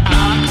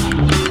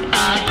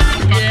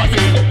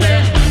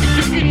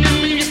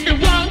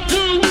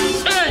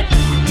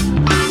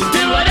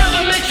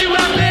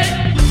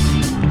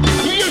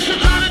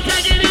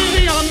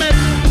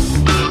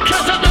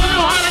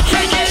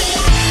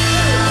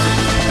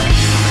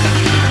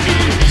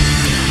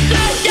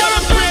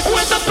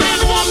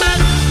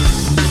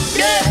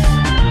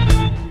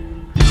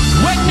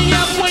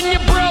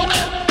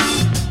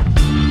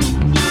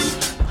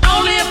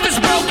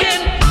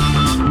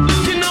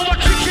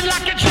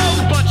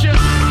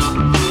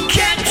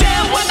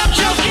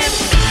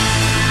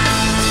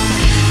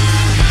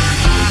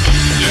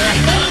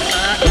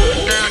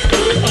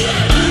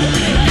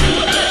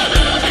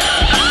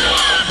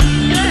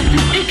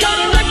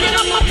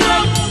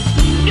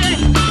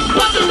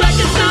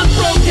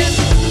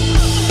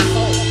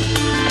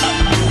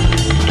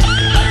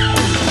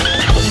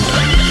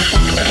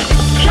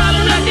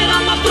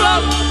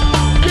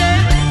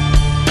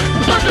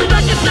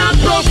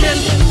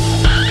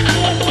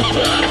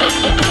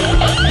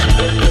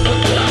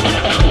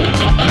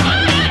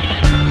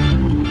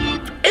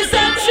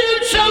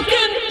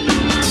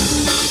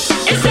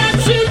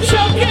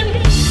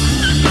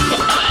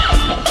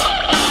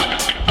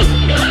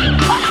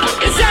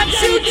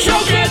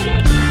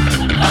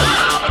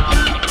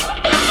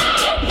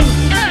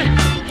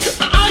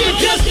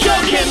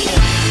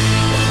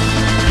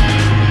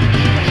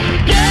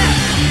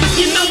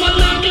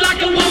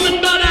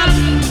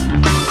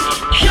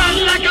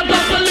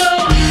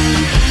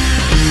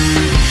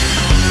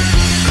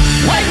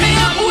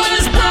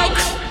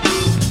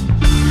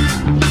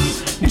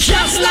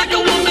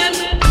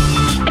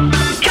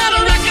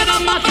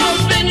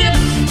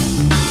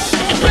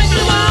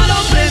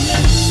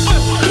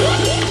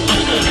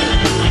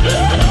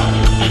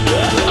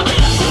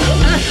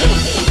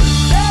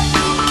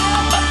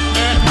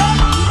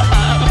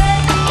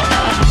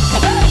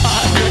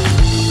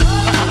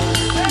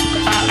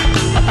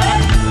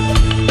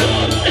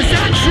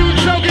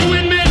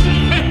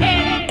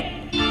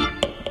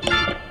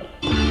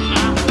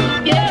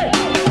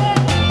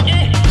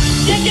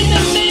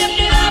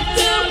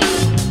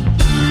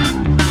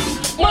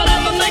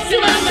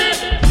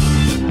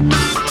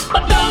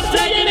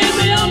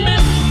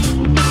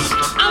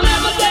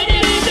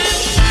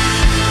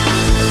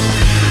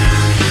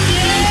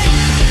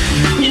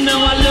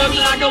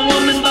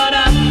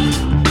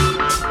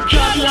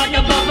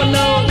a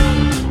buffalo.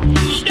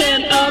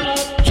 Stand up,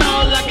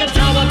 tall like a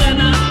tower,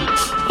 then I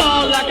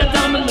fall like a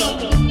domino.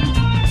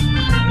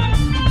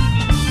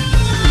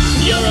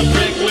 You're a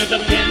brick with a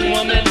pin,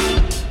 woman.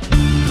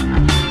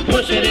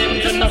 Push it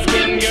into my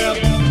skin, girl.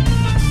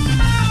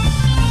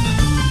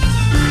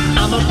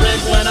 I'm a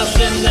brick when I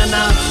sin, and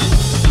I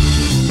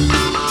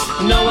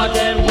know I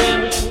can't win.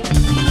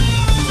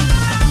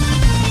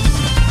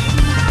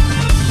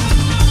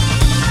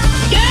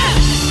 Yeah,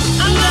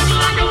 I look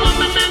like a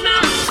woman and I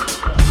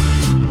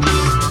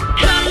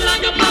cut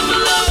like a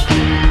buffalo.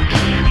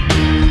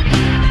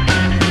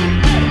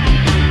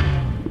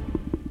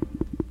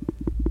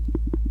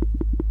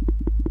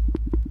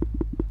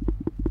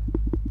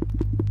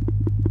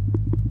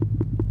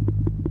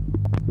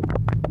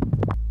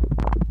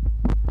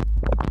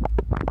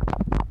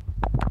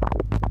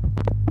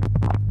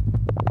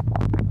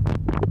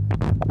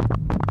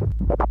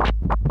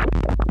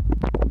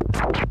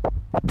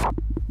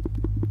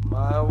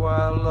 My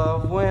wild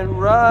love went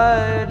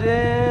riding.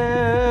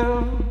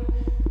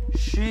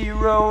 She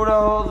rode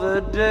all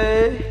the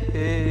day.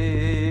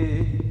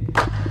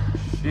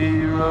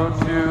 She rode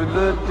to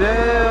the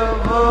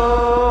devil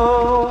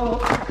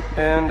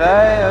and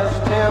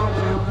asked him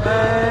to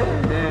pay.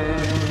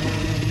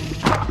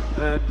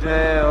 The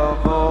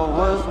devil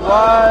was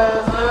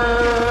wiser.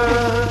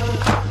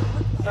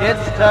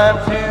 It's time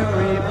to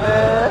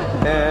repent.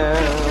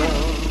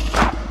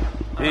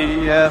 He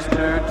asked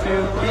her to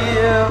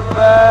give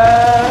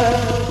back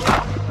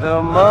the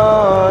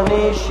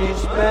money she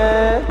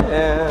spent.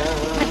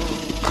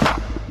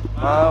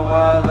 My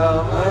wild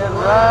love went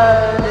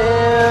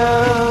riding.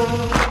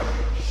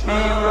 She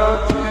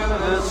rode to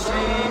the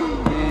sea.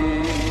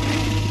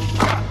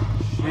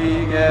 She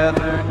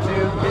gathered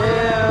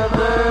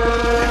together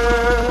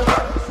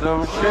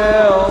some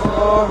shells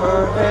for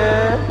her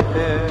head.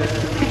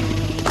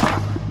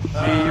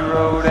 She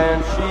rode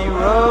and she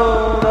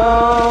rode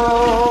on.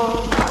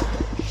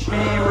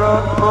 She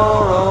rode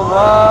for a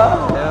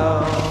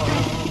while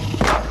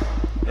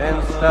and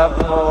stopped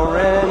for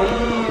an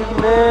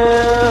evening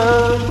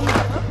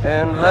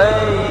and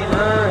laid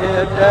her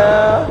head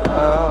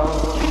down.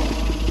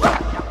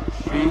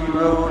 She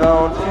rode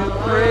on to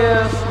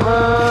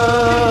Christmas.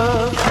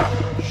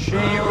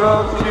 She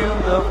rode to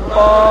the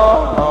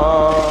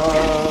farm.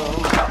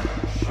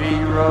 She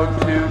rode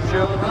to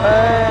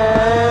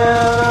Japan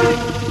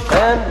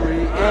and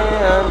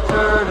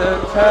re-entered a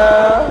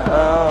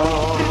town.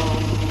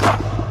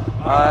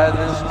 By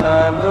this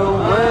time the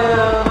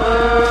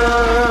weather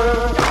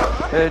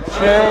had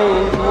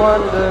changed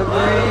 1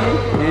 degree.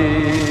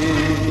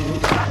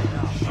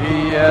 She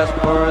asked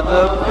for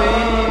the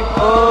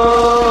people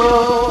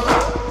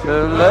to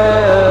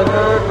let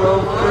her go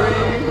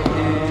free.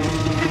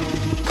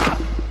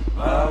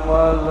 My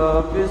wild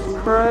love is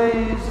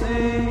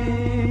crazy.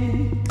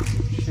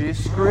 She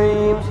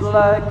screams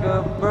like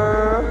a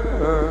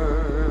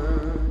bird.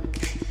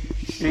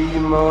 She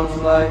moans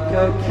like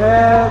a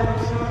cat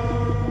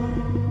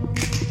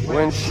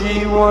when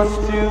she wants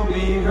to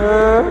be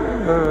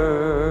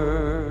heard.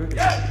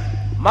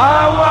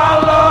 My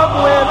wild love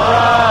went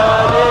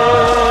riding.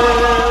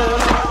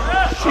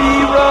 She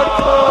rode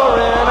for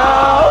an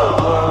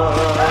hour.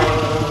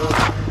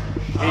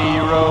 She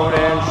rode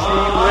and she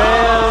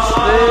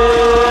rested,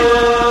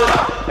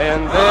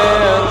 and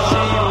then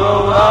she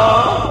rode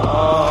on.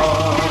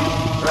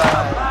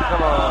 Right,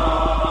 come on.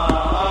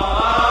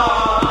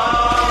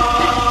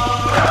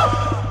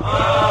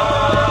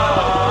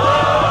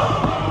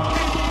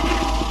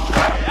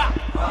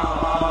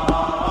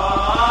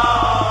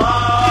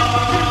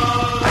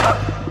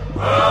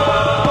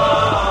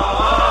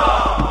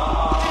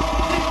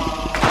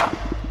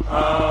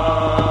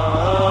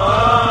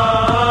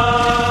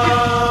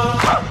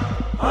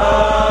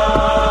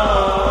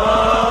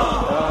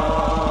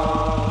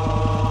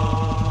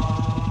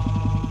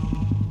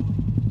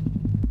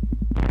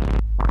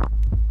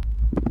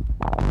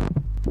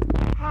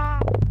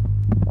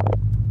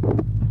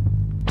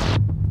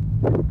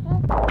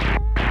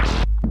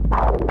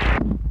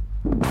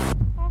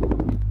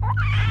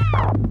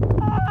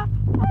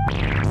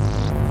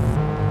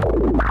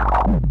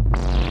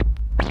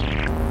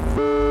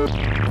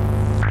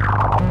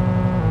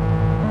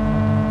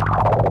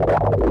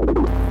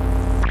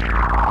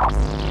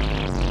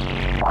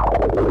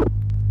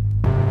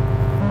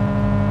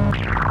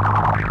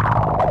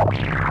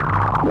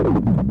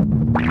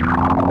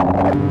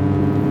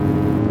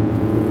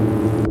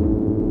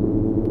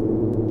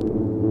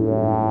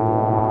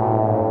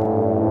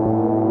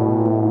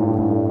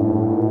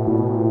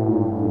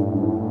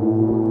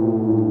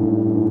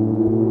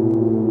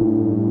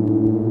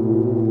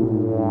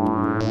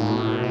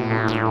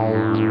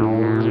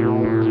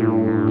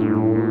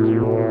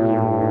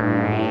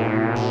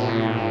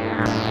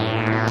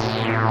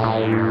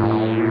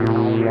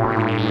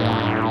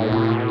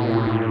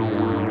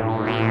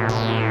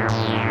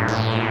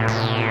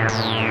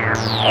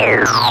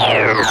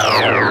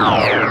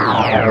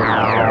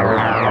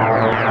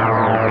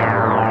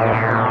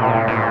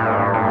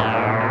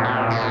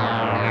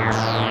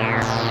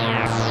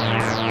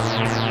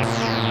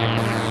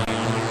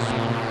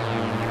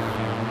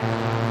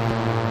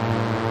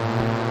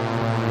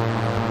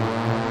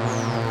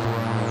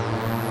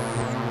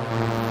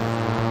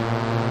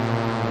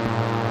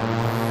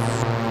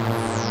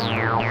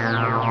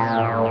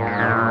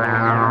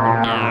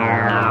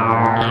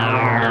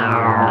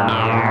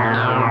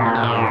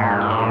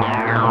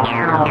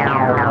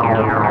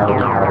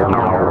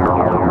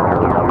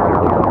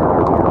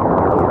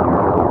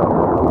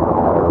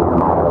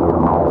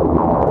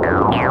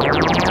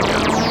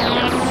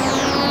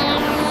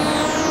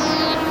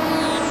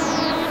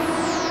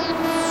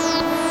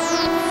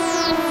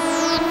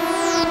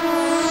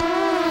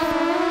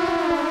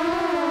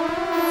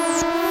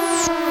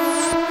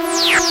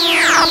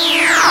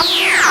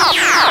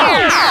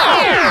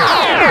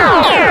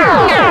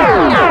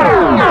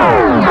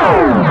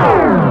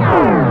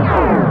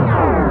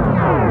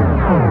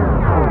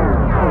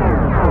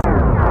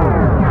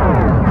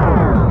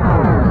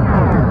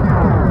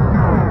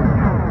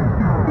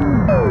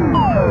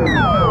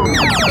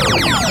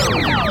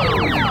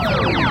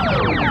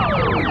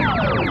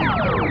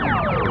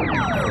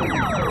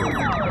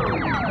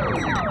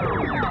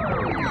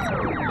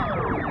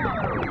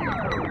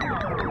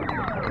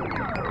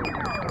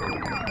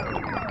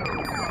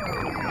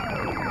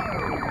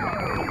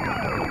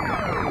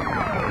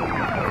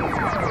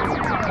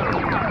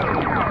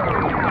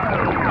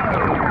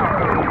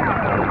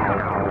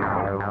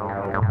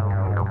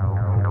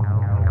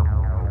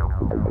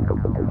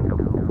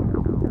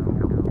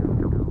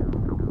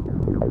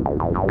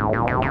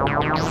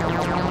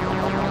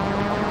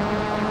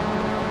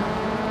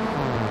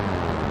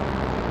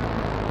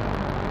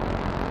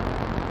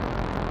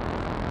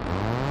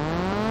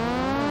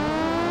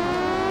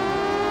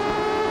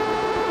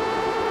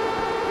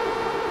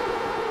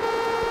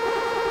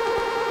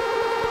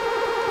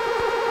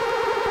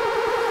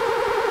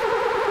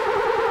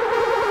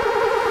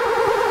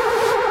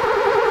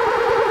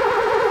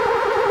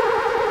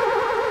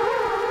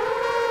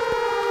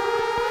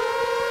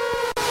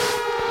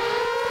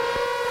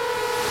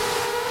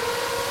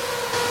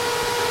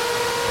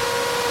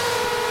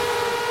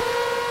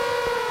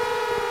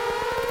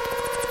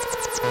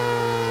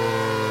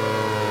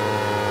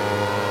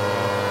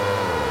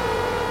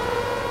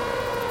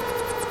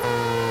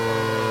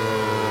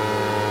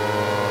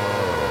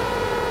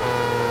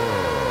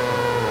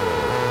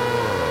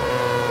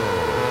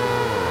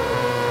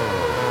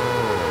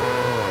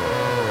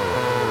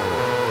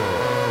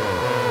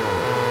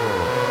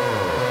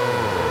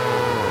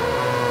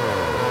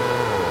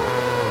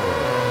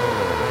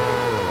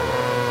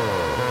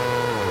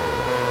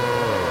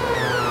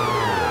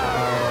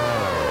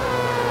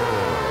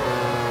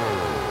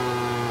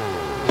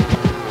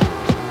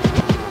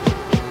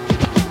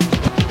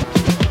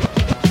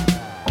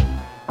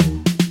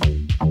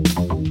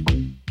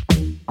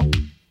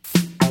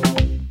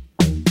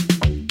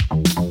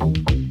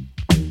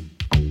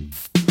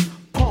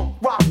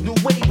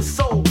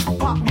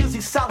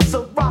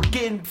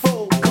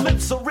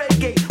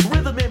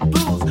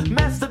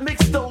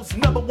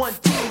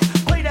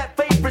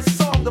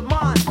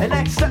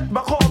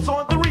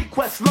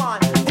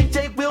 mine.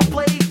 DJ will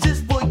play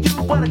just for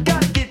you, but I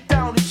gotta get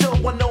down and show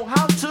I know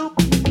how to.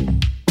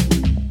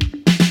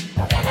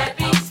 Play that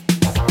beat.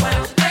 Why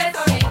don't you play it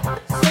for me?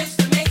 Switch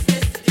the mix,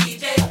 Mr.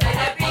 DJ. Play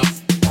that beat.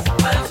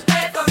 Why don't you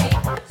play it for me?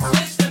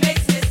 Switch the mix,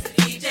 Mr.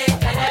 DJ.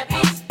 Play that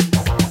beat.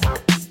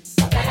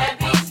 Play that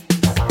beat.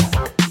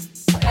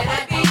 Play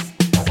that beat.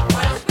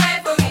 Why don't you play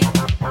it for me?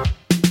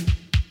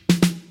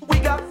 We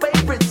got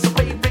favorites, a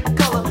favorite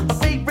color, a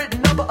favorite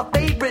number, a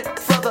favorite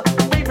brother, a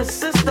favorite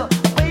sister, a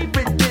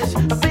favorite dish,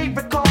 a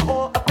favorite car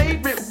or a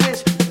favorite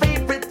wish, a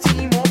favorite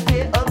team or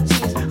pair of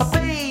jeans, a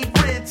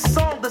favorite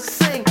song to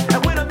sing.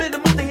 And when I'm in the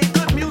mood to hear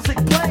good music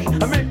play,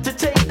 I'm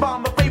entertained by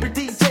my favorite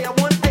DJ. I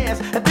want to dance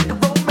and think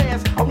of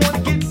romance. I want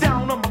to get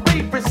down on my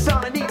favorite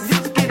sound. I need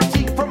music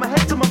energy from my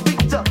head to my feet.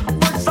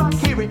 First I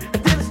hear it,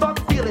 and then I start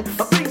to feel it.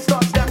 My feet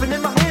start snapping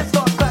and my hands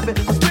start clapping.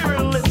 My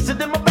spirit lifts and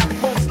then my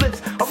backbone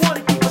slips. I want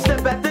to keep a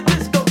step at the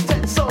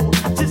discotheque, so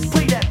just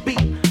play that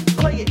beat,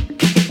 play it,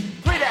 kick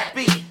it, play that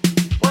beat.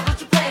 Why don't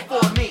you play it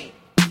for me?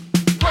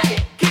 Play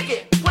it, kick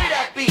it, play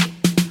that beat.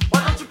 Why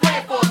don't you play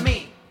it for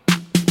me?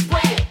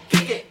 Play it,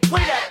 kick it,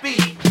 play that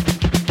beat.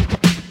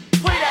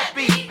 Play that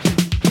beat.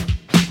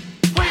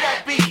 Play that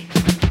beat.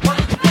 Why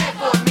don't you play it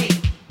for me?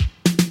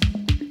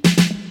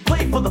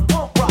 Play for the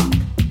punk rock.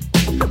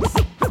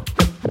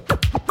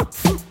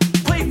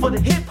 Play for the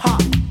hip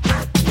hop.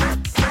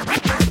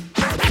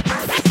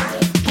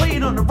 Play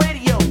it on the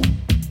radio.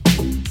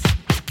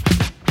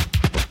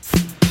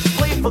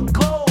 Play it for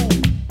gold.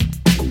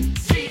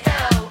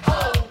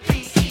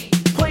 G-L-O-V-E.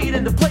 Play it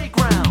in the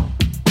playground.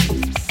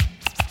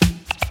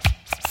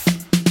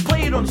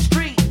 Play it on the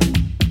street.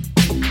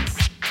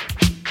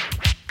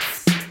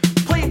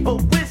 Play it for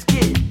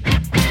Wizkid.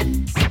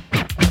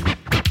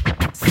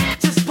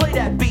 Just play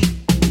that beat.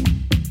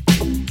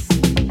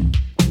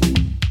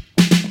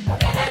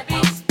 Play that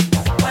beat.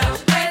 Why don't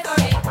you play it for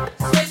me?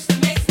 Switch the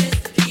mix,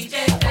 Mr. DJ.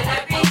 Play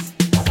that beat.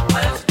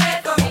 Why don't you play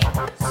it for me?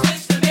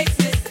 Switch the mix,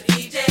 Mr.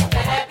 DJ.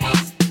 Play that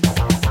beat.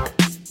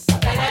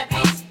 Play that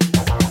beat.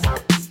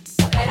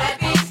 Play that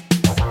beat.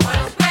 Why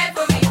don't you play it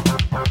for me?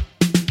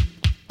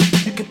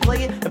 You can play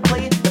it and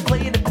play it and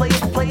play it and play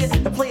it and play it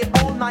and play it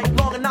all night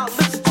long, and I'll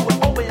listen to it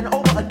over and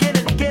over again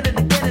and again and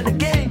again and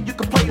again. You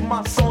can play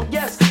my song,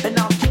 yes, and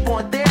I'll keep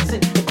on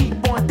dancing and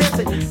keep on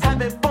dancing,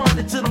 having fun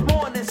until the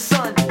morning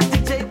sun.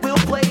 DJ will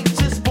play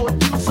just for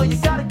you, so you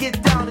gotta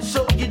get down and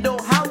show you know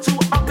how to.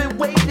 I've been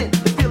waiting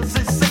to feel the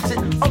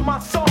sensation of my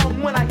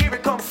song when I hear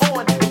it come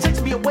on. It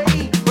takes me away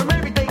from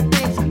everyday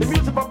things. The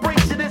music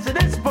vibration is an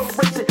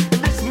inspiration,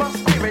 and this is my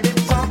spirit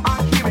every time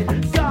I hear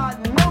it. God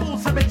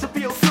knows it makes you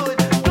feel good.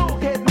 Go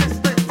ahead,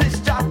 Mr.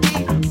 Disc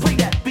Jockey, play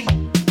that beat,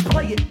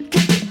 play it,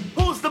 kick it.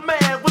 Who's the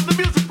man with the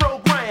music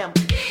program?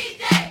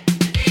 DJ.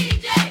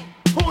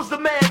 Who's the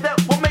man that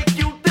will make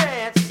you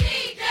dance?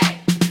 DJ.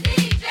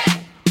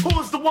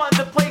 Who's the one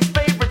that plays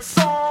favorite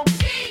songs?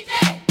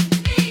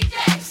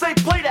 DJ. Say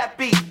play that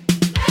beat.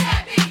 Play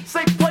that beat.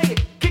 Say play it,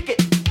 kick it.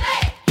 Play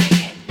it,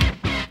 kick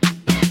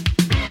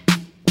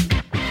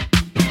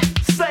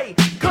it. Say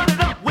cut it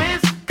up,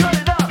 Wiz, cut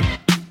it up.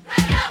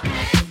 Cut it up,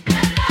 Wiz.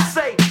 Cut it up.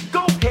 Say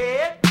go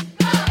ahead,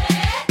 Go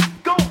ahead.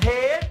 go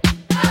ahead.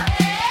 Go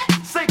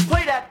ahead. Say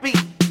play that beat.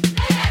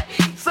 Play that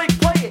beat. Say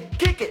play it,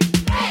 kick it.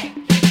 Play it,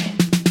 kick it.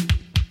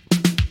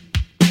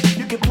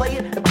 You can play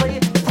it and play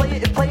it and play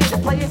it and play it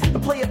and play it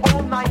and play it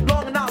all night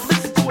long, and I'll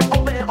listen to it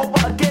over and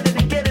over again and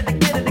again and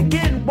again and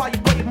again while you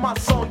play my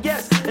song,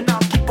 yes, and I'll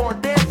keep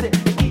on dancing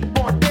and keep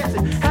on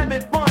dancing,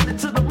 having fun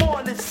until the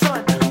morning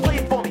sun. Play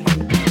it for me,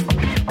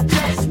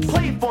 just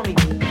play it for me.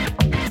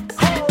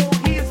 Oh,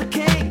 he is the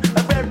king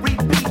of every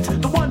beat,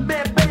 the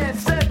one-man band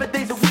 7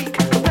 days a week,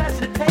 a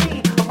passionate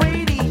pain, a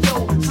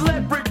radio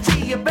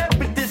celebrity of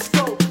every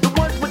disco, the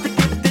one with the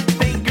gifted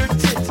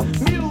fingertips.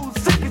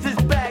 Music is his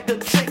bag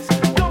of tricks.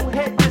 Go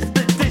ahead,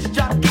 Mr. Disc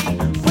Jockey,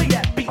 play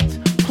that beat,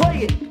 play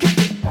it, kick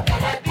it. Play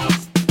that beat.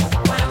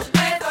 Why don't you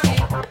play it for me?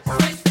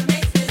 Switch the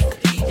mix, Mr.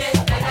 DJ.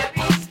 Play that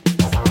beat.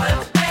 Why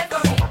don't you play it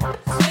for me?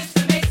 Switch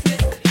the mix,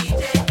 Mr.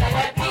 DJ. Play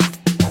that beat.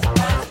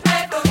 Why don't you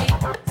play it for me?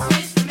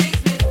 Switch the mix,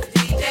 Mr.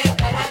 DJ.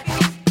 Play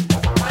that beat.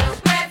 Why don't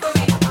you play it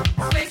for me?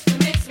 Switch the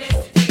mix,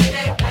 Mr.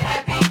 DJ. Play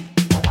that beat.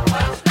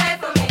 Why don't you play it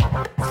for me?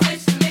 Switch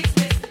the mix,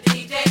 Mr.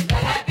 DJ.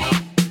 Play that beat.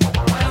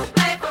 Why don't you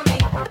play it for me?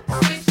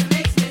 Switch the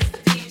mix, Mr.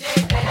 DJ.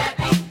 Play that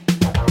beat.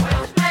 Why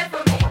don't you play it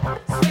for me?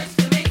 Switch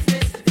the mix,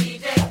 Mr.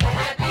 DJ. Play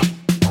that beat.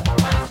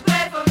 Why don't you play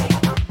it for me?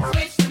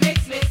 Switch the mix,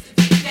 Mr.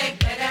 DJ.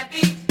 Play that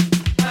beat.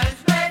 Why don't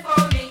you play it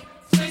for me?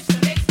 Switch the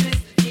mix,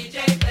 Mr. DJ.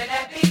 Play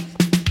that beat.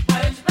 Why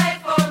don't you play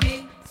it for me?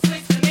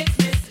 Switch the mix,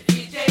 Mr.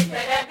 DJ.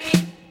 Play that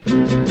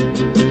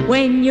beat.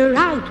 When you're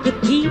out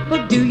with people,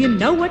 do you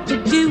know what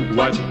to do?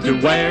 What to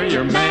wear,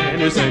 your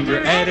manners and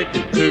your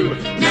etiquette too.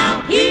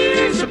 Now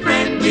here's a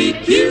friendly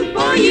cue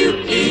for you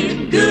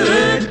in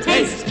good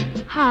taste.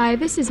 Hi,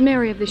 this is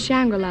Mary of the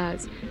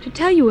Shangri-Las to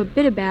tell you a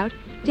bit about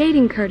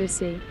dating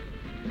courtesy.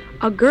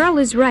 A girl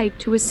is right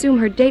to assume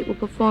her date will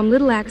perform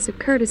little acts of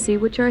courtesy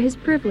which are his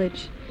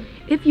privilege.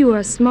 If you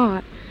are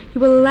smart,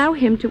 you will allow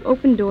him to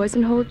open doors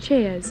and hold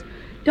chairs.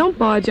 Don't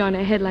barge on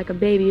ahead like a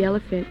baby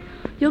elephant.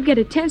 You'll get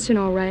attention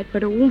all right,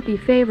 but it won't be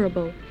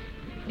favorable.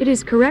 It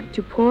is correct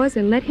to pause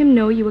and let him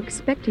know you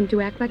expect him to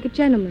act like a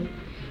gentleman.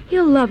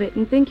 He'll love it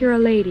and think you're a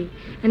lady,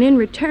 and in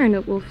return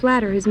it will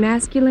flatter his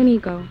masculine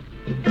ego.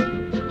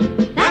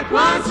 That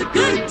was a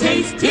good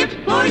taste tip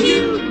for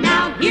you.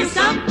 Now here's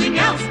something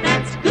else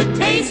that's good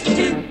taste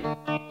too.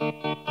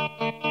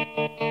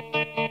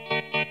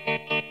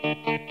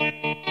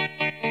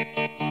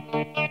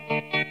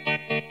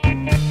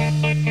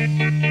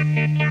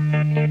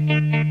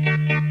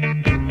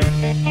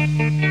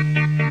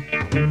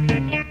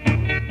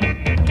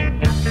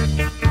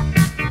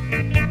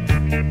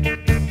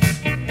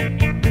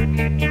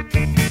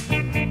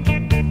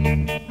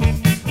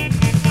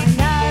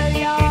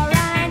 Your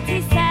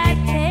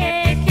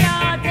antiseptic,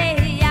 your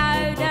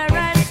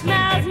deodorant.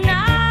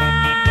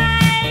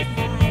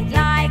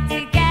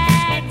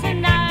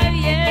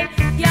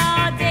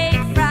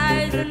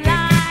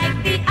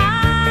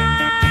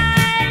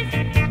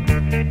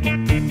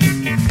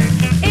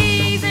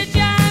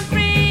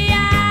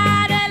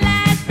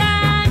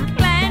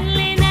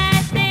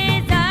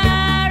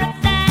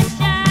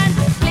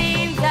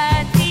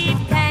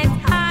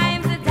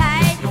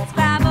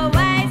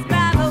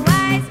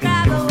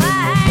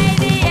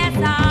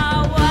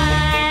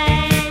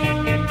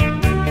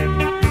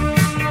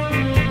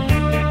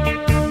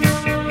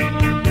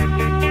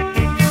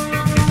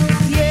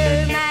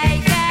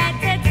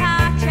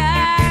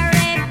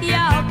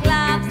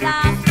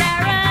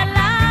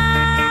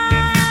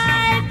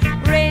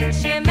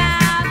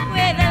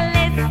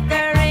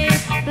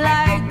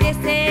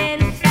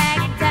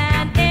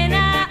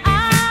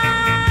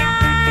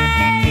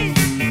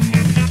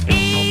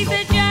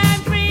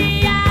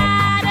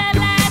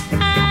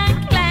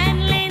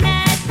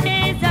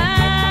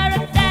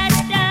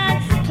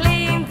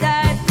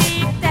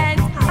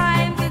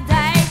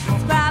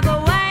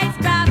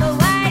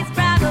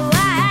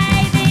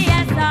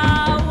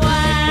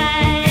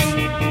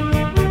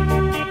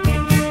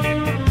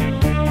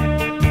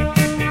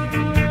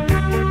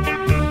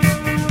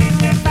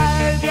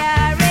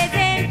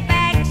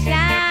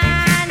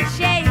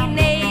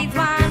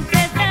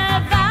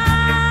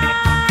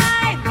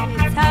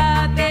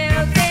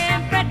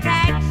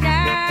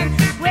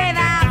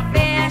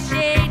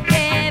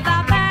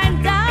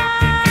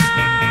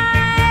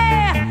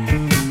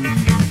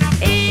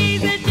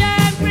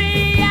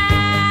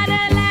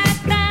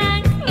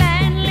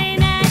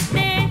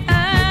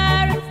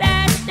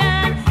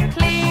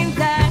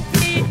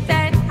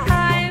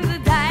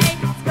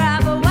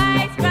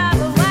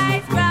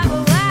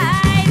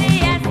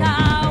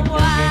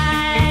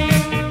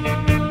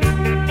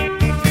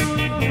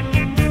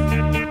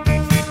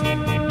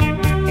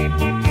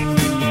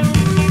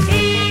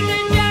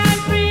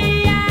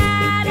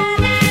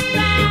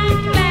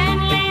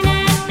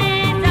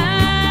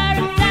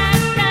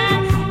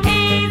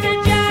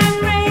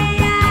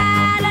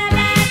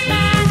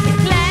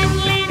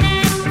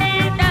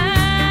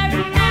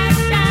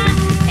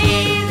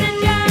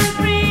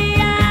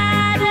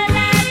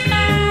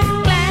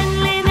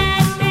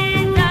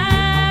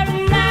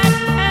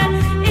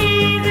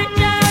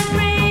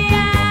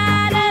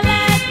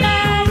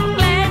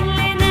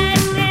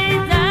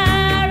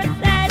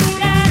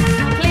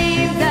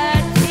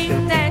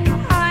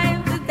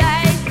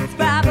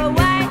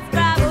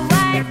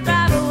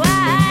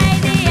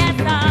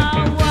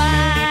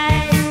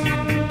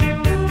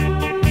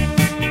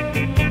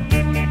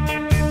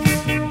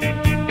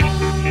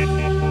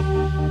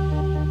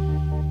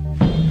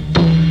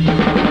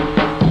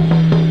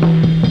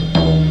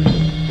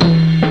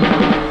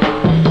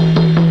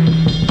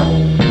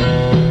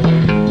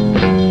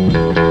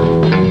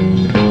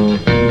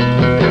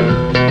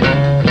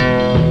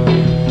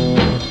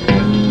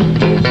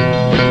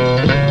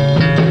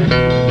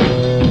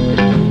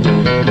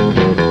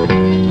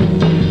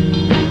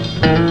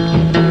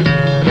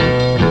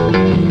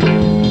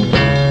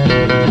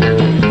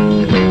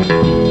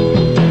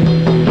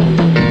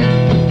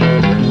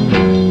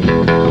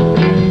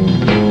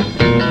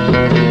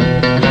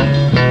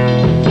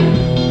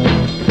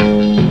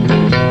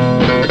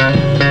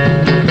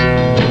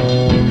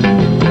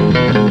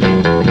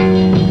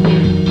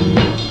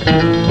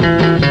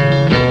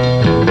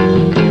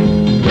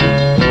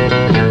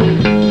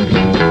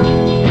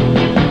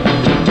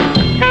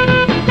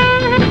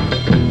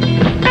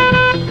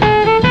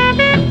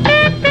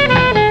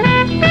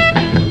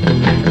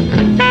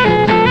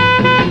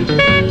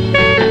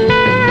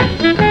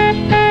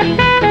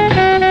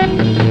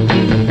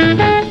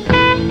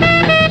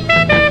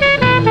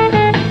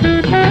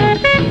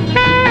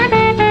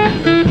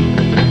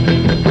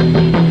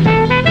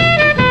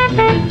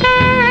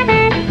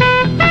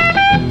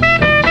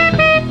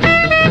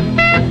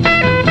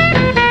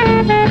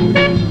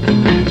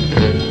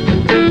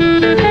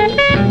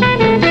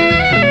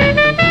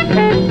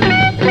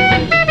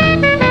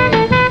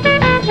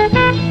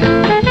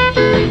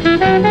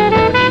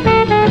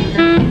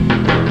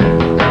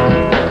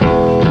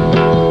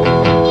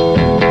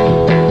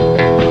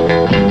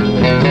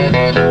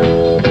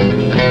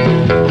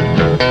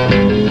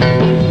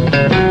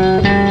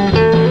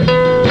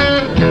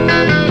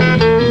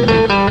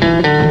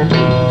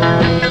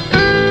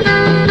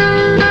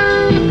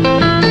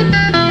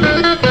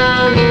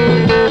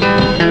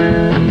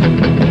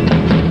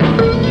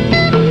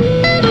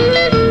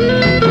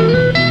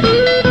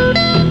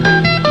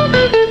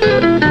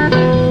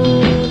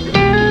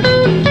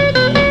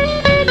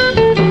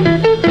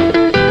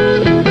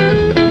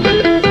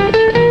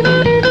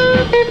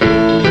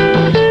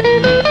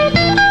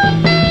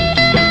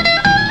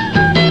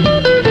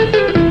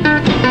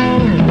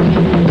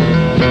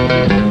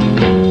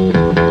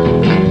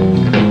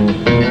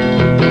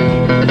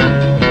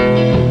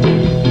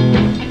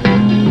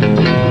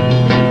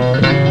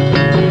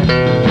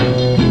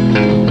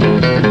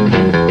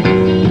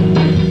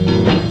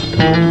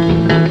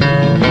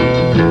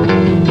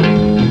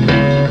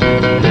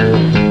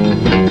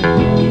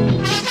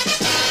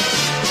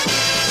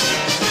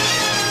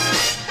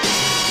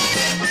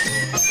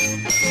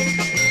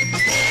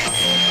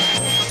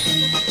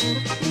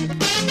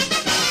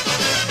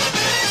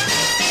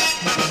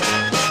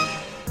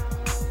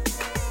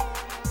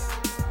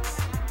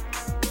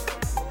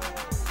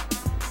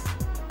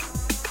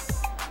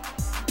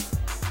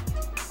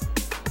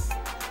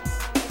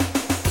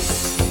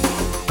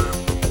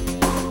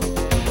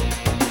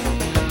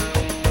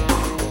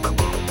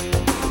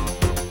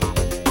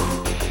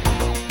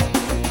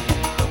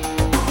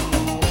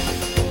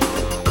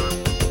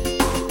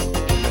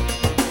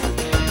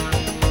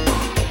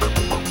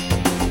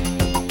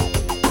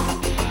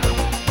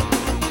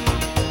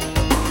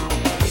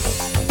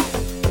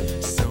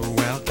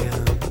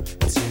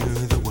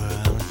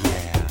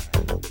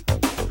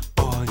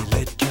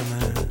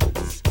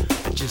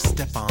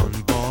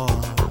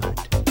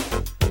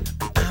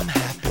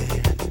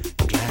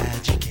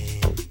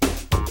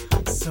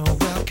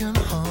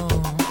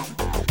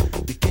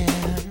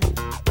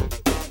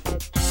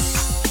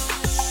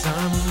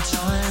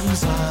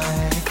 Sometimes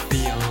I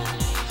feel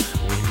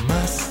we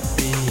must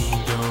be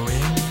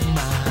going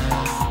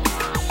mad.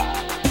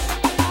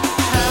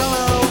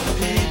 Hello,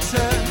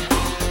 Peter.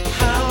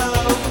 Hello,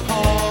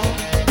 Paul.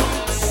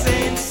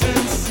 Saints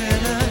and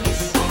sinners,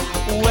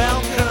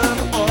 welcome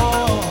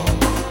all.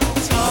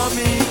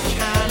 Tommy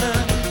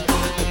Cannon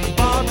and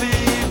Bobby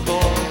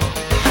Ball.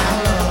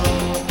 Hello,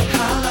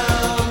 hello,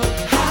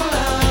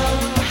 hello,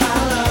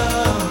 hello.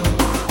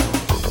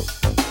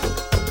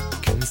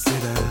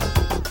 Consider,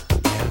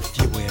 if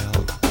you will,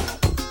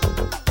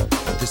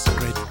 this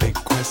great big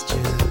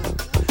question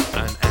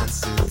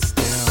unanswered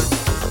still.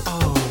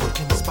 Oh,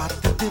 can you spot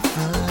the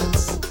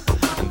difference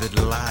that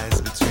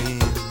lies between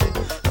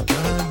the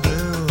color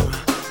blue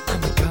and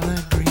the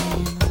color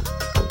green?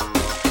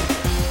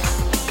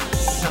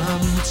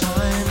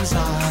 Sometimes I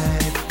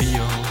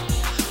feel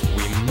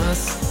we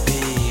must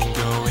be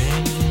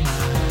going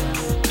mad.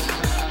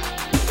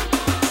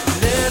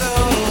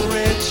 Little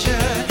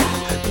Richard,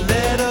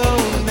 little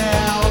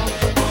Nell,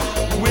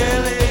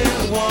 Willy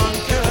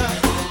Wonka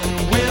and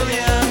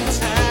William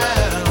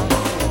Tell,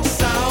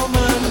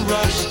 Salman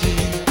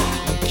Rushdie,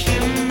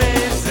 Kim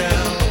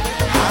Maisel.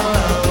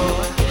 Hello,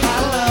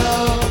 hello,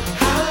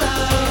 hello,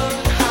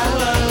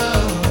 hello.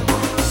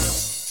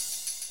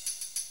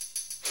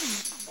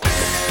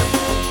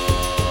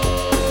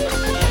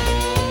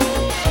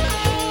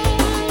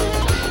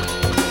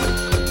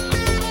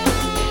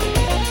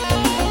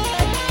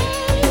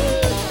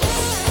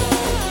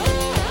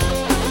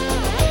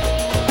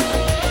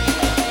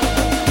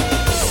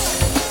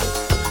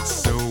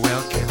 So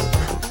welcome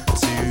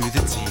to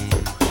the team.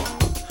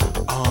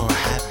 Oh,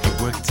 have you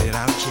worked it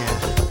out yet?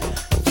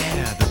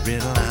 Yeah, the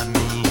riddle I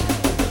mean.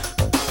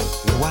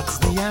 What's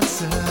the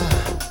answer?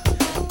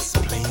 It's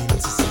plain to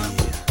see.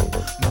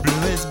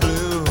 Blue is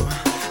blue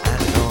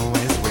and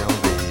always will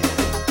be.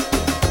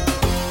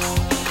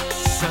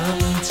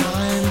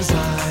 Sometimes I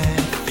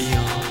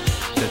feel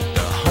that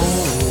the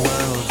whole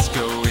world's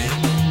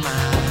going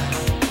mad.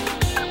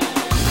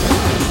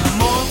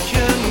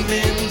 Morgan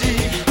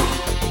Mindy,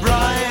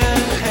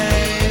 Brian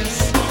Hayes,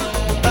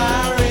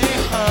 Barry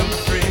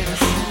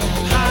Humphries,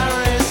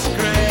 Harris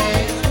Gray,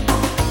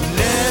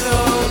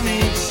 Little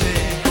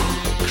Nipsey,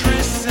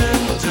 Chris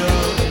and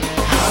Doug.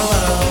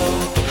 Hello,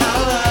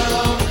 hello,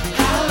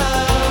 hello,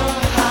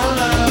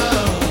 hello.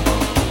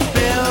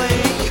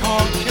 Billy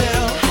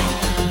Cornhill,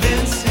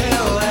 Vince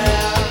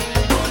Hilaire,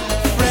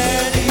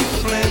 Freddie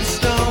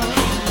Flintstone,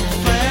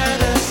 Fred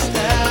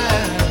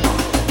Astaire,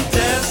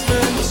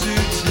 Desmond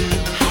Tutu,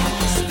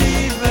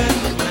 Stephen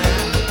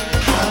Grant.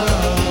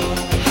 Hello,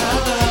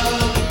 hello,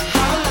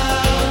 hello,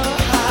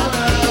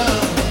 hello.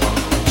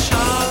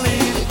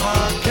 Charlie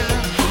Parker,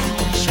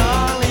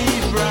 Charlie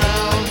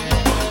Brown,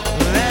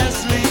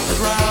 Leslie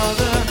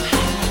Crowder,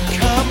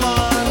 come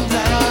on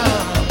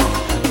down.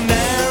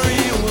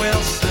 Mary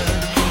Wilson,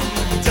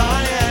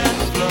 Diane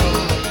Flo.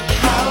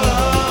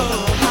 Hello,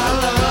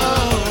 hello,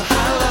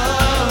 hello,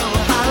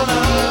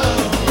 hello.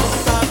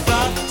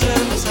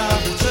 Upton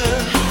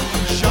Tufton,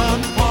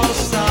 Jean-Paul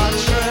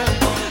Sartre,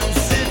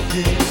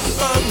 Zippy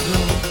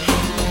Bundle,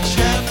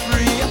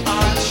 Jeffrey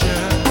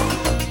Archer,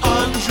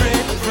 Andre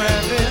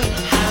Previn,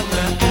 and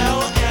the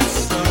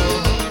LSO.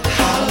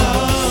 Hello,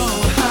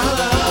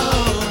 hello,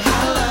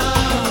 hello,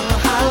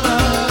 hello,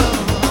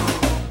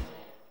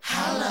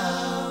 hello.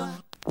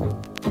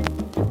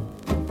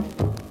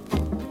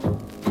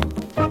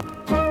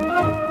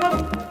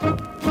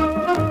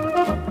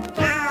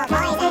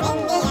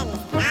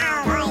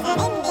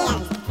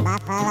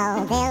 Buffalo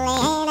Billy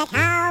in a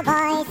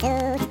cowboy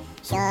suit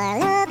sure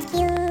looks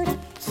cute,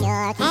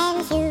 sure can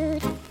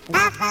shoot.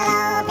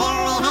 Buffalo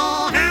Billy,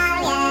 hey, how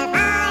you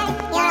are?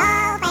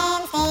 You're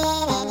all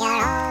fenced in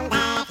your own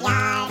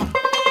backyard.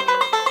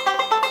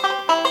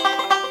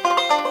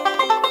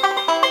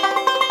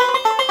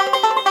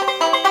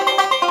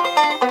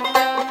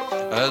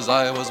 As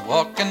I was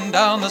walking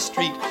down the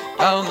street,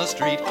 down the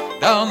street,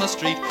 down the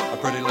street, a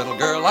pretty little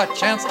girl I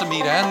chanced to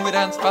meet, and we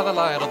danced by the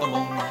light of the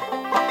moon.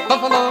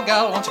 Buffalo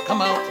gal, won't you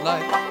come out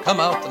tonight? Come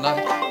out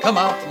tonight, come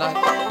out tonight.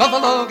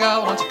 Buffalo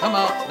gal, won't you come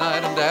out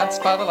tonight and dance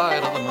by the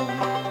light of the moon?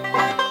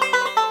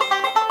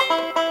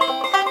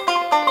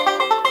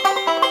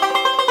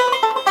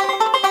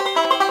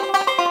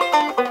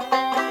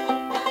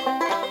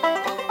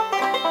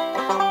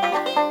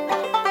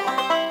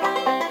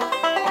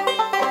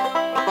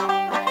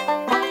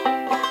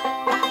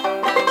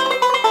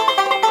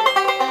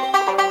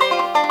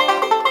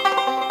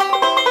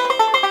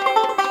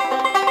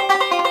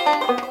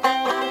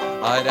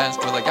 I danced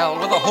with a gal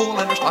with a hole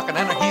in her stocking,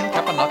 and her heel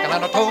kept a knocking,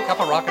 and her toe kept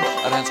a rocking.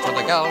 I danced with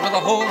a gal with a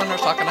hole in her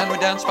stocking, and we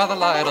danced by the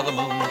light of the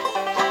moon.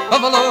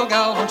 Buffalo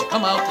gal, won't you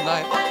come out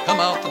tonight? Come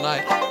out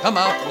tonight, come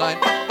out tonight.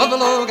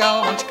 Buffalo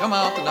gal, won't you come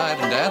out tonight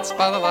and dance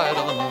by the light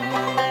of the moon?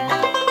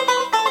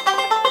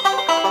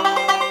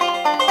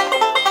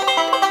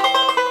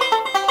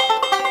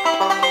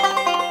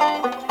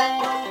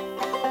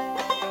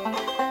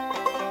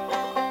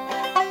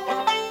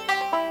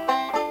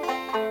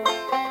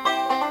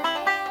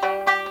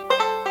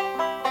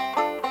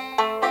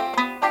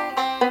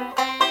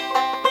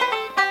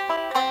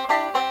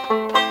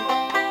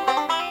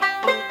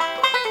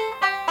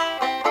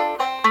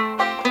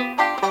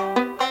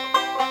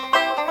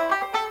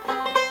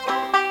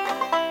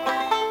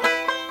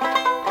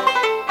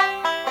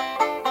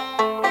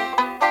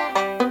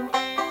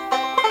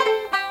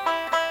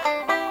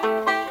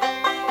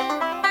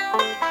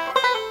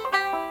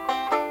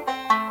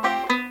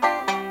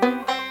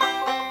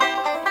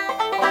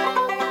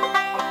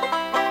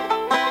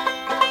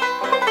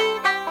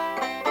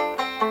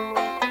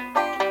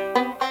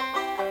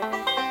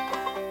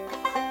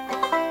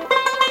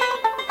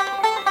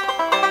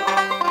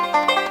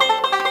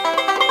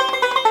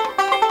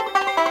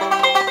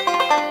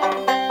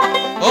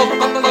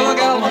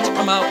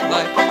 come out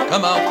tonight?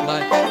 Come out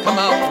tonight, come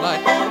out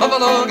tonight.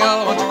 Buffalo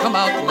gal, won't you come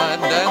out tonight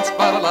and dance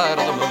by the light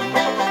of the moon?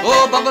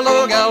 Oh,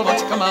 Buffalo gal,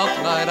 won't you come out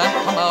tonight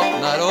and come out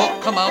tonight? Oh,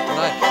 come out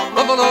tonight.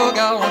 Buffalo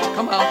gal, won't you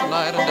come out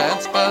tonight and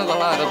dance by the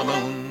light of the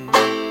moon?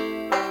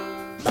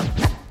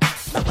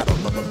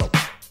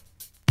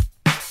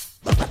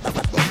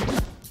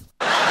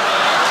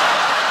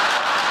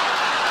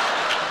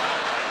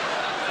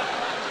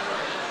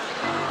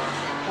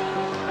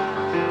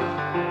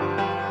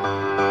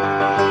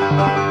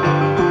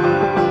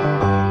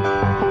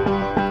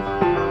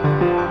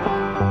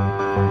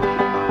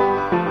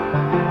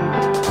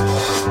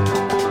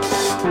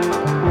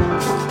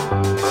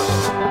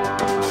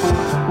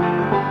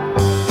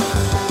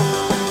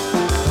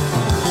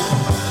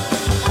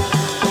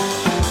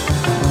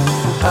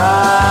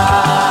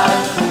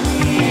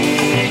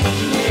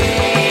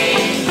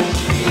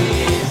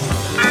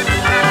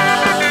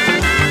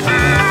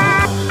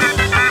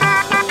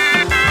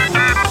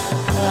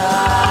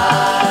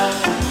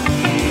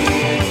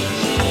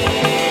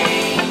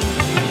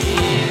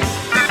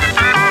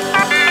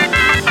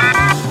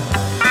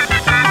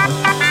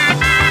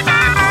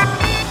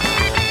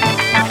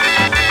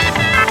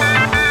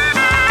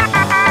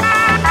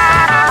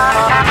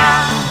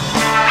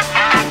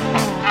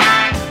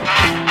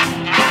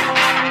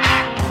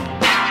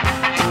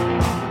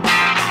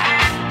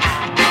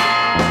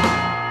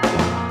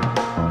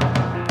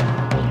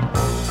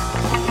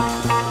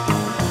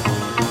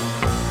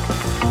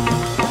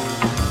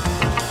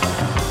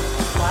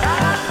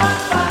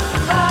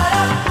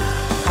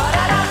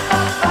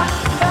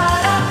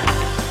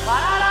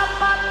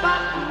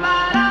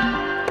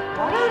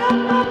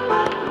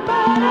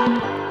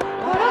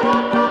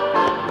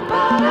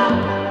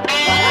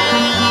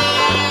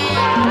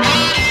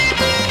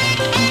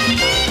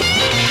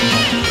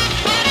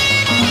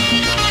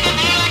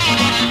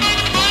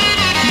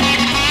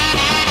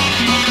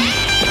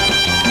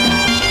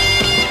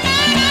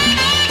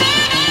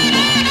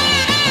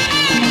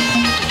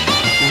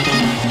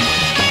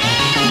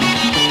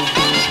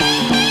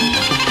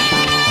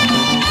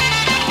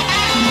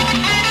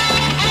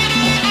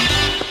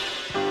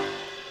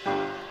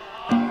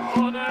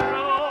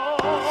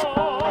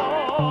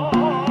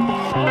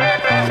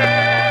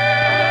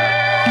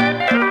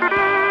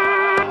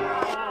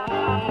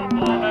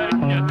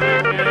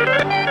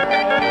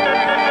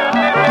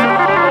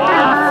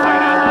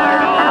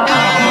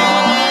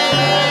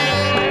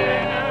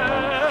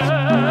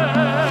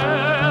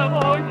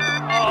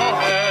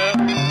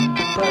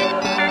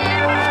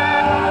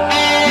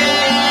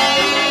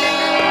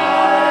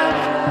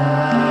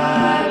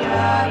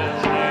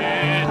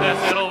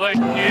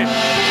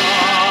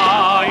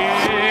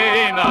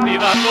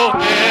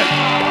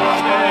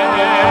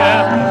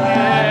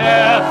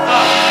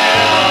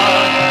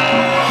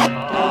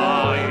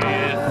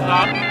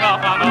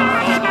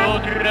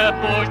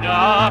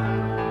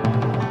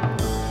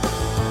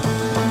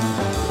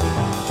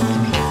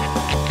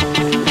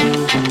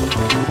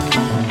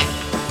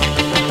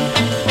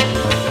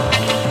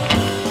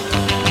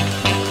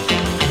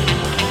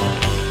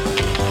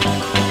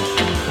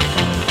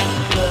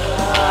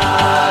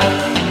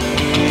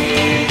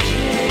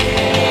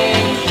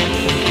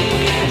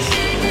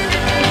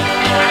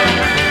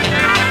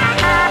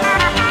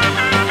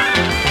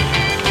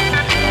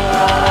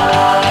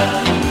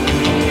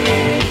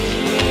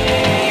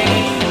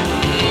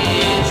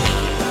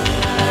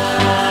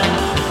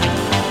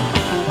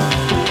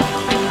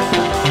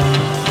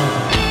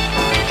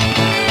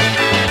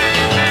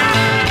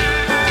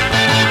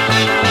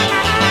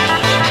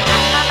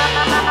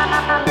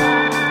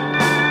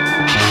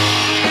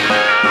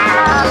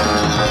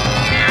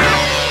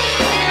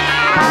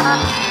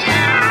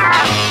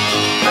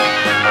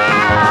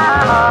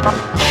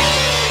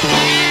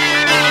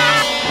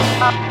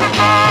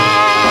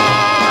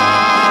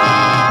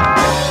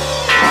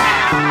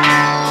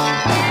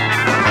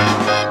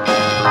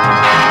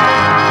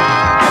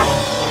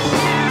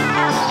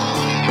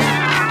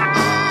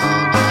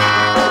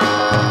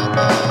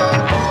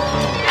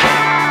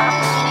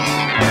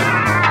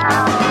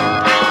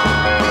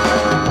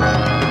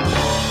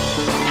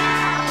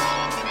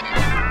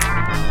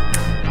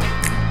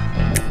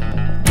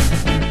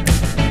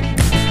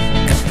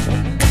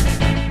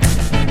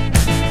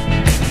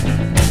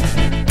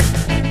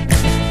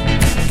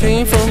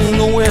 Came from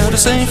nowhere to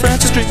St.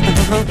 Francis Street.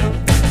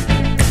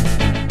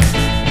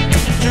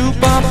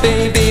 Jukebox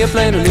baby, I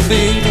played a little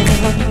beat.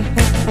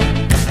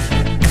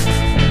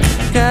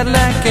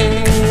 Cadillac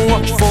came,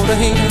 watch for the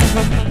heat.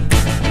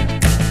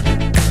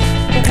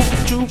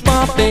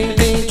 Jukebox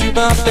baby,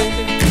 jukebox baby,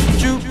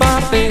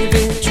 jukebox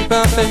baby,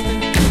 jukebox baby,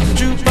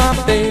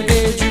 jukebox baby,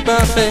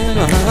 jukebox baby.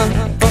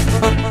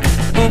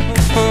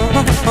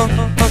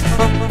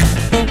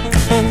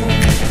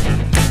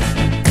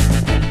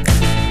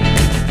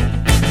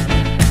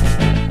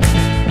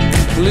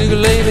 Legal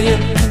lady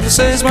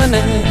says my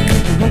name.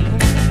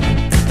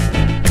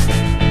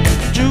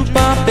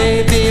 Jukebox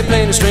baby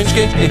playing a strange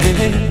game.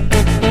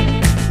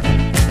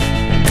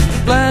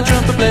 Blind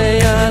trumpet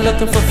player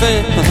looking for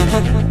fame.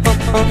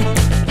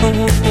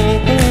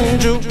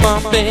 Jukebox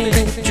jukebox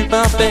baby,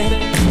 jukebox baby,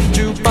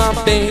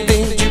 jukebox baby,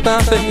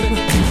 jukebox baby,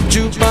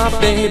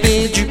 jukebox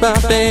baby,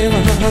 jukebox baby.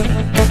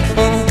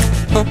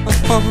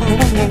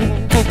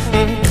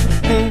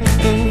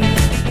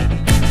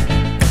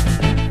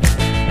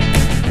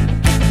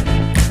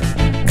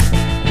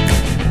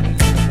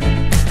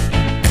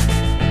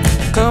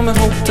 Coming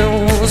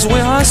hotels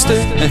where I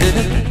stay.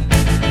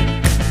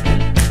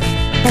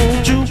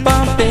 Oh,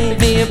 jukebox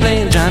baby,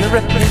 playing Johnny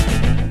Redman.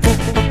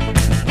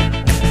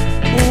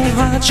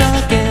 Hot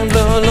shot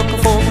gambler looking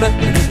for play.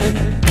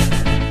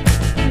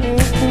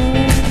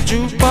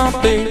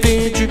 Jukebox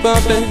baby,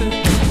 jukebox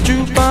baby,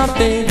 jukebox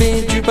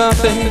baby,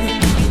 jukebox baby,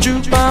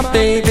 jukebox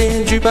baby,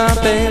 jukebox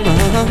baby.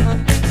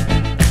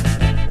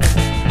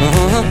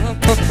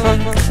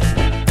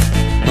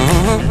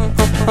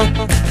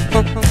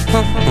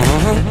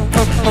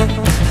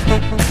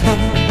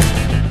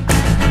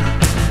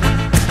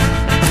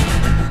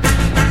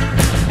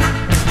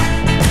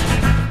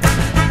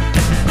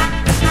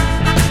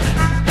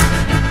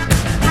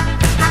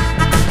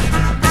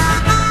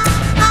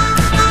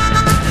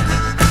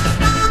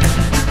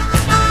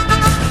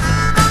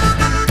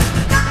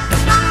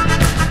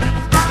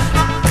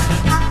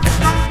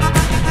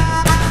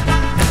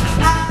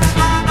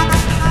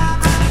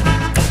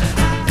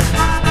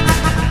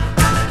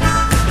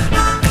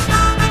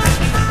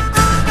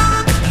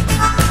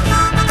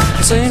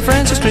 St.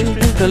 Francis Street,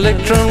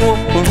 Electron Walk.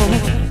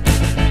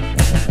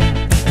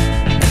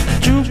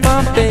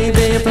 Jukebox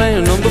baby,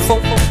 playing number 4.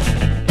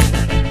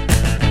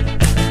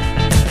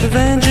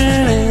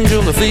 Avenging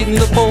angel, the feeding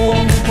the poor.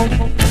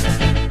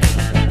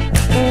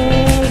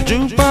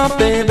 Jukebox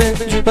baby,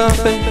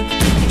 jukebox baby,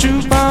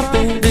 jukebox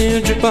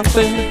baby, jukebox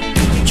baby,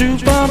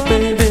 jukebox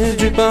baby,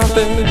 jukebox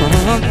baby.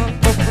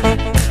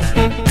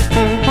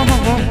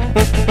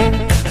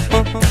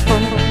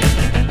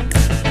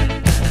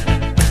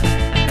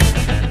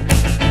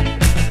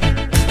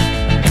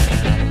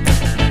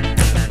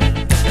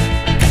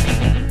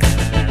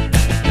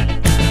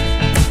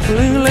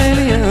 Little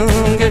lady,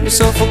 get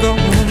yourself a gun.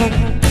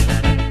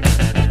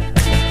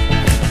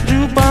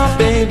 Jukebox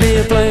baby,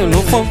 playing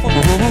no fun.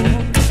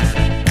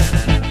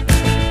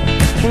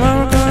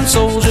 American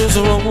soldiers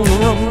are on the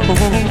run.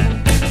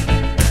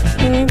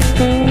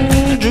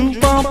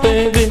 Jukebox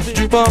baby,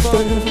 jukebox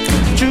baby,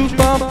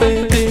 jukebox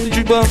baby,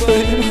 jukebox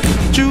baby,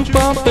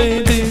 jukebox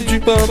baby,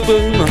 jukebox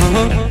baby.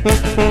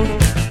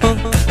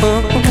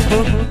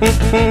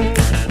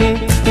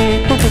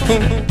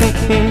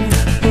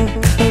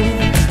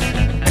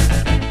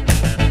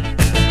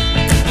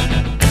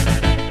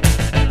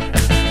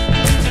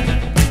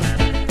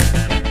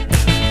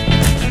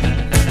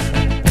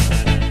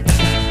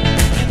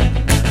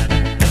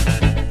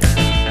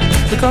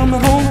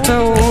 Coming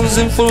hotels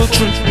in full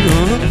tree.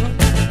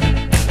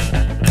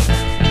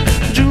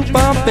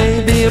 Jukebox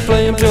baby,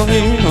 playing pure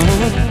heat.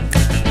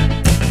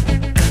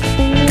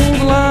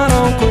 The light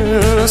on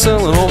clear,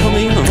 selling all for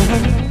me.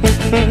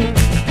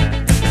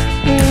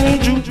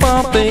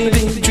 Jukebox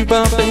baby,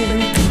 jukebox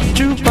baby,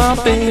 jukebox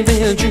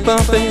baby,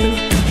 jukebox baby,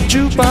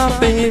 jukebox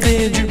baby,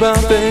 jukebox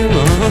baby.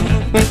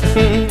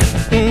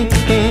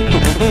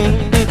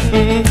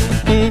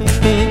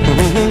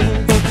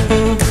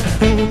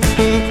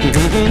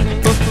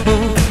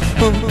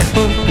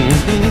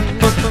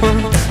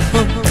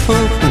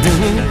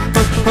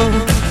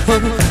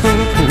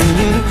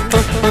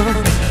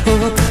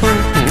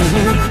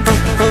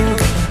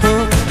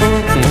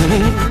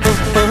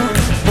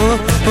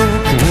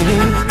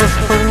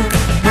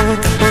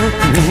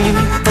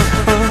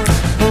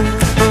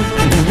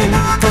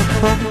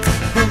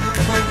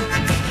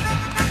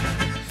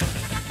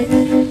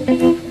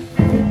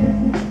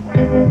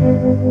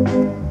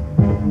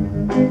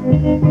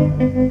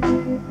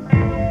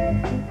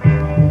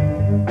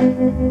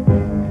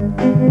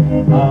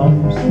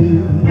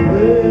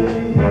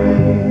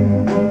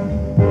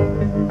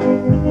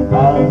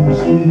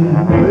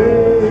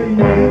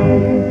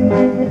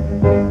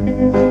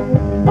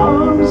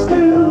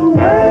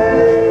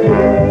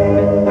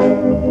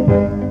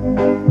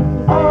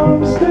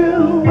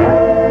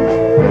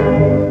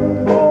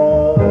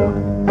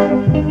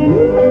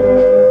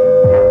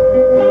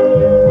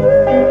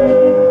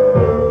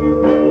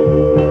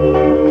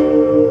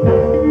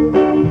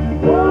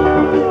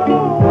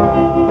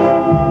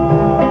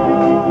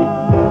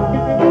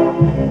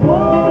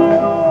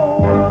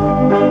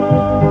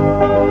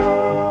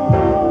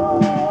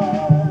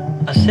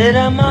 Sit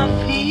on my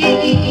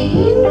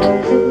feet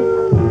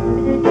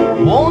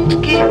won't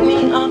keep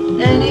me up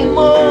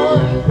anymore.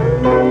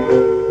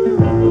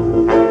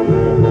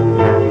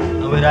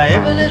 With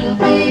every little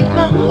beat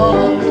my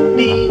heart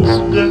beats,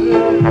 girl,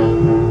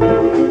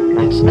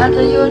 it's at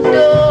your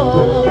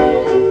door.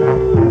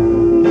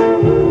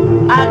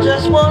 I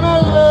just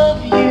wanna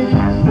love you,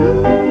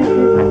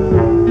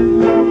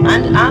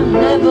 and I'm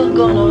never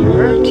gonna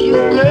hurt you,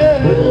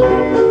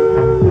 girl.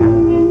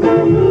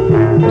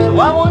 So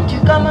why won't you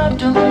come up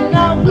to me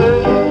now,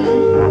 girl?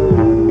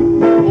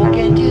 Oh,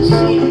 can't you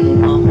see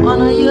I'm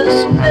under your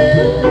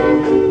spell?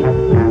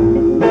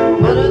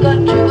 But I got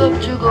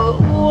to go,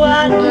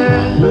 why,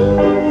 girl?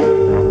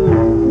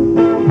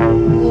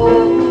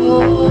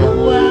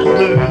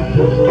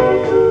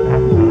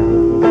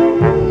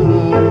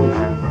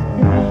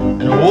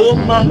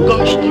 my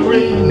gosh, the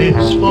rain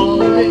is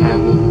falling,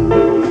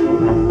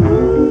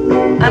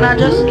 and I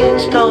just can't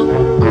stop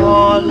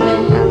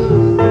calling.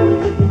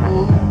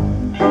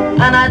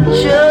 And I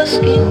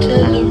just can't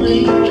tell the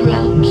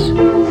raindrops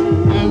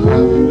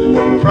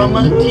from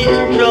my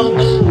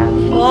teardrops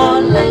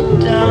falling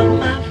down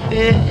my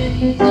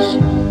face.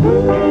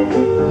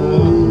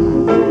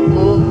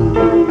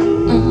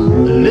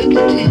 Look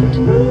at it,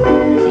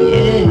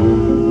 yeah,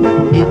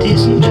 it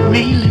isn't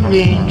really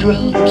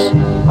raindrops.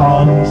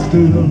 I'm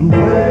still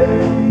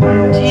waiting.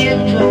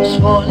 Teardrops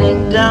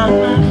falling down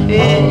my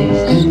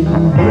face.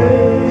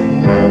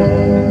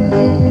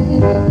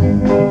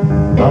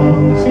 I'm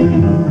still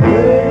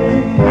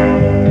waiting.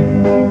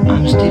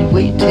 I'm still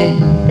waiting.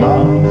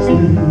 I'm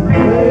still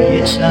waiting.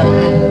 Yes, I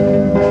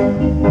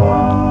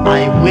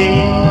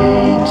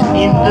wait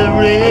in the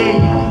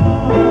rain.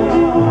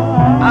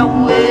 I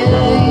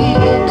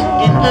wait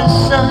in the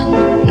sun.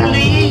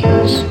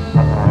 Please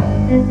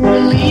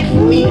relieve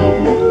me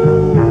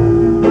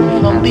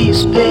from this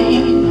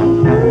pain.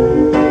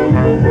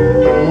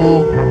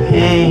 Oh,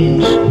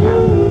 pains,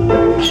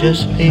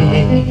 just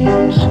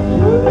pains.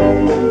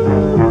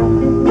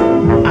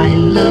 I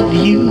love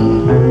you,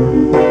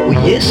 oh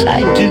yes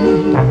I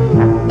do,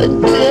 but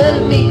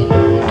tell me